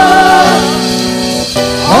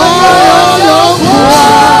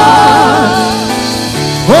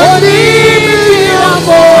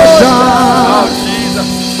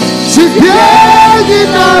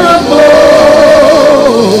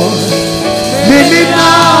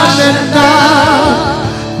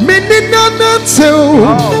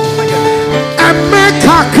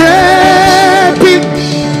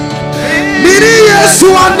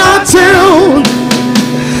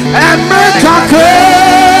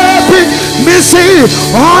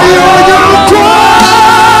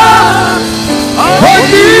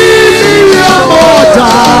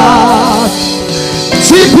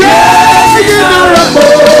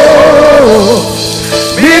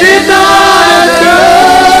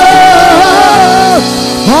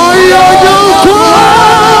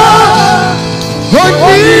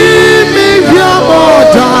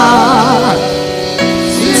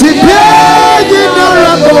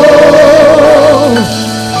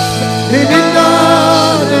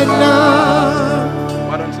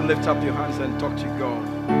 Lift up your hands and talk to God.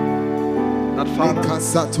 That Father,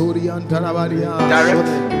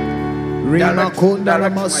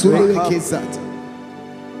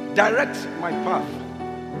 direct my path.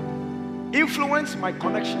 Influence my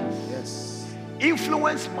connections. Yes.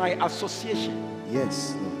 Influence my association.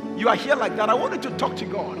 Yes. You are here like that. I want you to talk to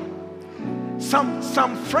God.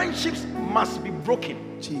 Some friendships must be broken.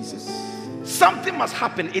 Jesus. Something must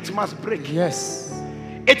happen. It must break. Yes.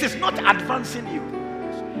 It is not advancing you.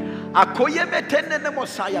 Yes.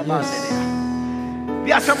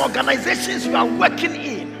 There are some organizations you are working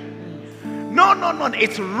in. No.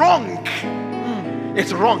 It's wrong.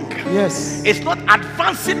 It's wrong. Yes. It's not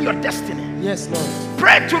advancing your destiny. Yes, Lord.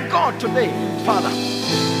 Pray to God today, Father.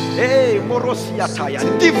 Hey, Morosiataya.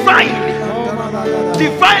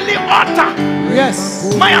 Divinely alter Yes.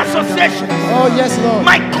 my association, Oh, yes, Lord.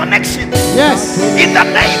 my connection. Yes. In the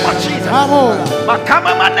name of Jesus. Amor. Doctrine,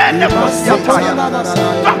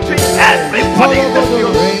 everybody in this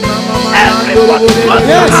building. Everybody, close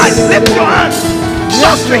your eyes, lift your hands.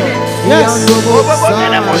 Doctrine. Yes. Oh,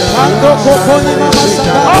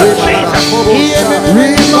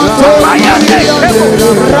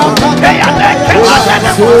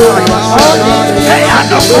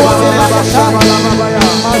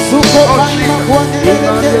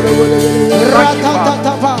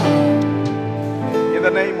 in the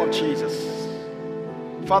name of Jesus.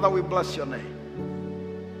 Father, we bless your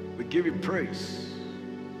name. We give you praise.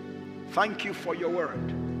 Thank you for your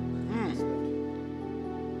word.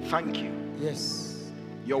 Thank you. Yes.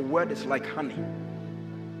 Your word is like honey.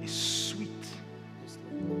 It's sweet.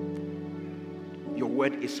 Your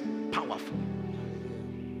word is powerful.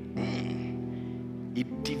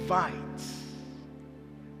 It divides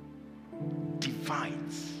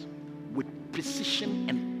with precision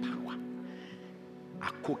and power.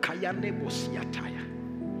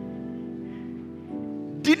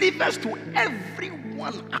 Delivers to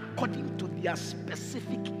everyone according to their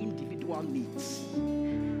specific individual needs.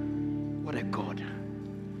 What a God.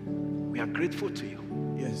 We are grateful to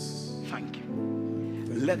you. Yes. Thank you.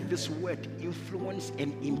 Let this word influence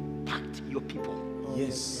and impact your people.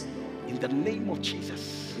 Yes. In the name of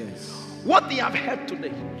Jesus. Yes. What they have heard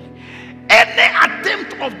today, any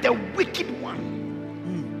attempt of the wicked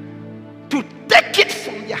one to take it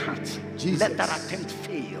from their heart, let that attempt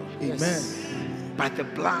fail. Amen. By the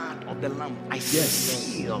blood of the Lamb, I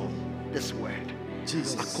seal this word.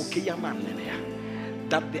 Jesus.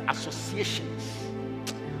 That the associations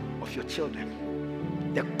of your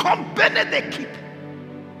children, the company they keep,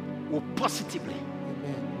 will positively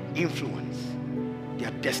influence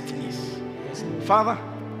their destinies. Father,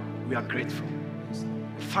 we are grateful.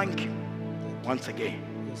 Thank you once again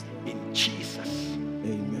in Jesus'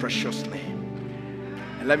 precious name.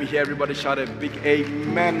 And let me hear everybody shout a big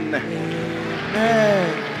amen.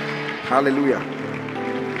 Amen. Hallelujah.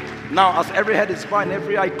 Now, as every head is bowed and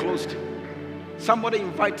every eye closed, somebody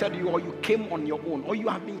invited you, or you came on your own, or you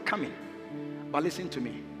have been coming. But listen to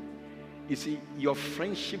me. You see, your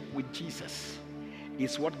friendship with Jesus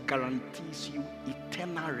is what guarantees you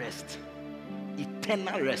eternal rest.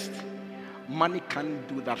 Eternal rest. Money can't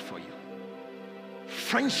do that for you.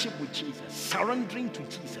 Friendship with Jesus, surrendering to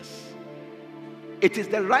Jesus, it is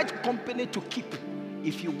the right company to keep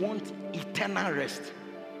if you want eternal rest.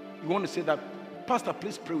 You want to say that, Pastor,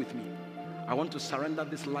 please pray with me. I want to surrender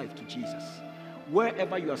this life to Jesus.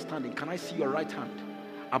 Wherever you are standing, can I see your right hand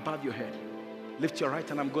above your head? Lift your right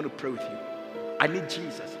hand. I'm going to pray with you. I need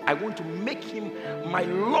Jesus. I want to make him my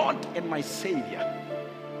Lord and my Savior.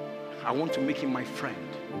 I want to make him my friend.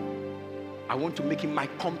 I want to make him my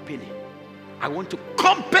company. I want to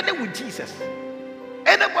company with Jesus.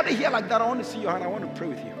 Anybody here like that? I want to see your hand. I want to pray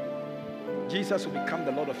with you. Jesus will become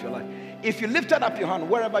the Lord of your life. If you lifted up your hand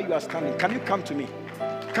wherever you are standing, can you come to me?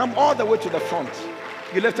 Come all the way to the front.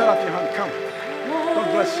 You lifted up your hand. Come.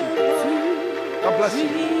 God bless you. God bless you.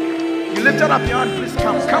 You lifted up your hand. Please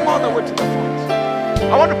come. Come all the way to the front.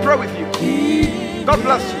 I want to pray with you. God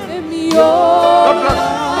bless you. God bless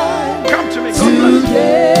you. Come to me. God bless you.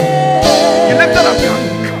 You lifted up your hand.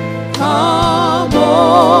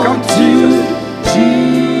 Come to Jesus.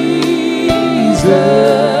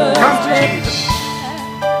 Come to Jesus.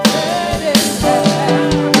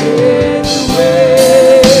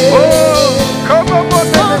 Oh, come on,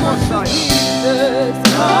 Messiah.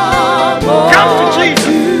 Come to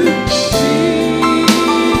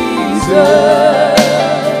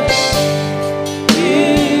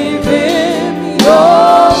Give him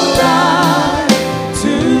your life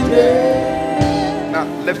today. Now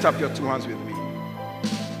lift up your two hands with me.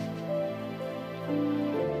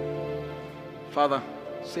 Father,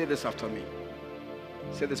 say this after me.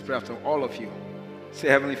 Say this prayer after all of you. Say,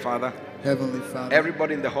 Heavenly Father. Heavenly Father.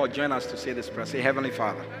 Everybody in the hall, join us to say this prayer. Say, Heavenly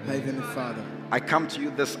Father. Heavenly Father. I come to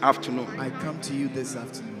you this afternoon. I come to you this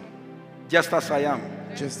afternoon. Just as I am.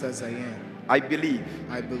 Just as I am. I believe.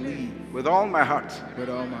 I believe. With all my heart. With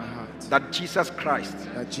all my heart. That Jesus Christ.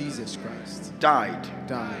 That Jesus Christ. Died.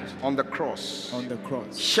 Died. On the cross. On the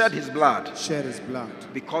cross. Shed his blood. Shed his blood.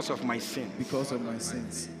 Because of my sins. Because of my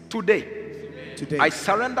sins. Today. I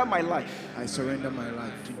surrender my life. I surrender my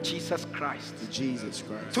life to Jesus Christ. To Jesus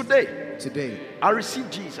Christ. Today, I receive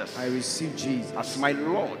Jesus. I receive Jesus as my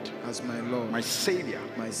Lord. As my Lord. My Savior.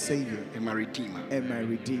 My Savior. And my Redeemer. And my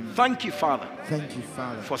Redeemer. Thank you, Father. Thank you,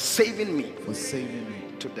 Father. For saving me. For saving me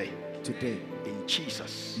today. today. In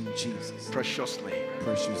Jesus' In Jesus' precious name.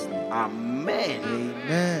 precious name. Amen.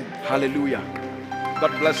 Amen. Hallelujah.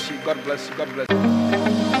 God bless you. God bless you. God bless you.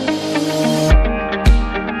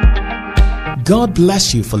 God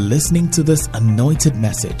bless you for listening to this anointed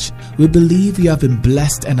message. We believe you have been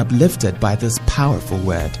blessed and uplifted by this powerful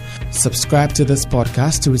word. Subscribe to this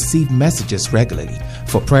podcast to receive messages regularly.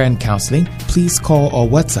 For prayer and counseling, please call or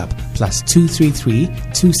WhatsApp +233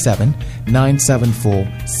 27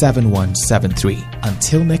 974 7173.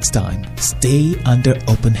 Until next time, stay under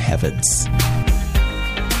open heavens.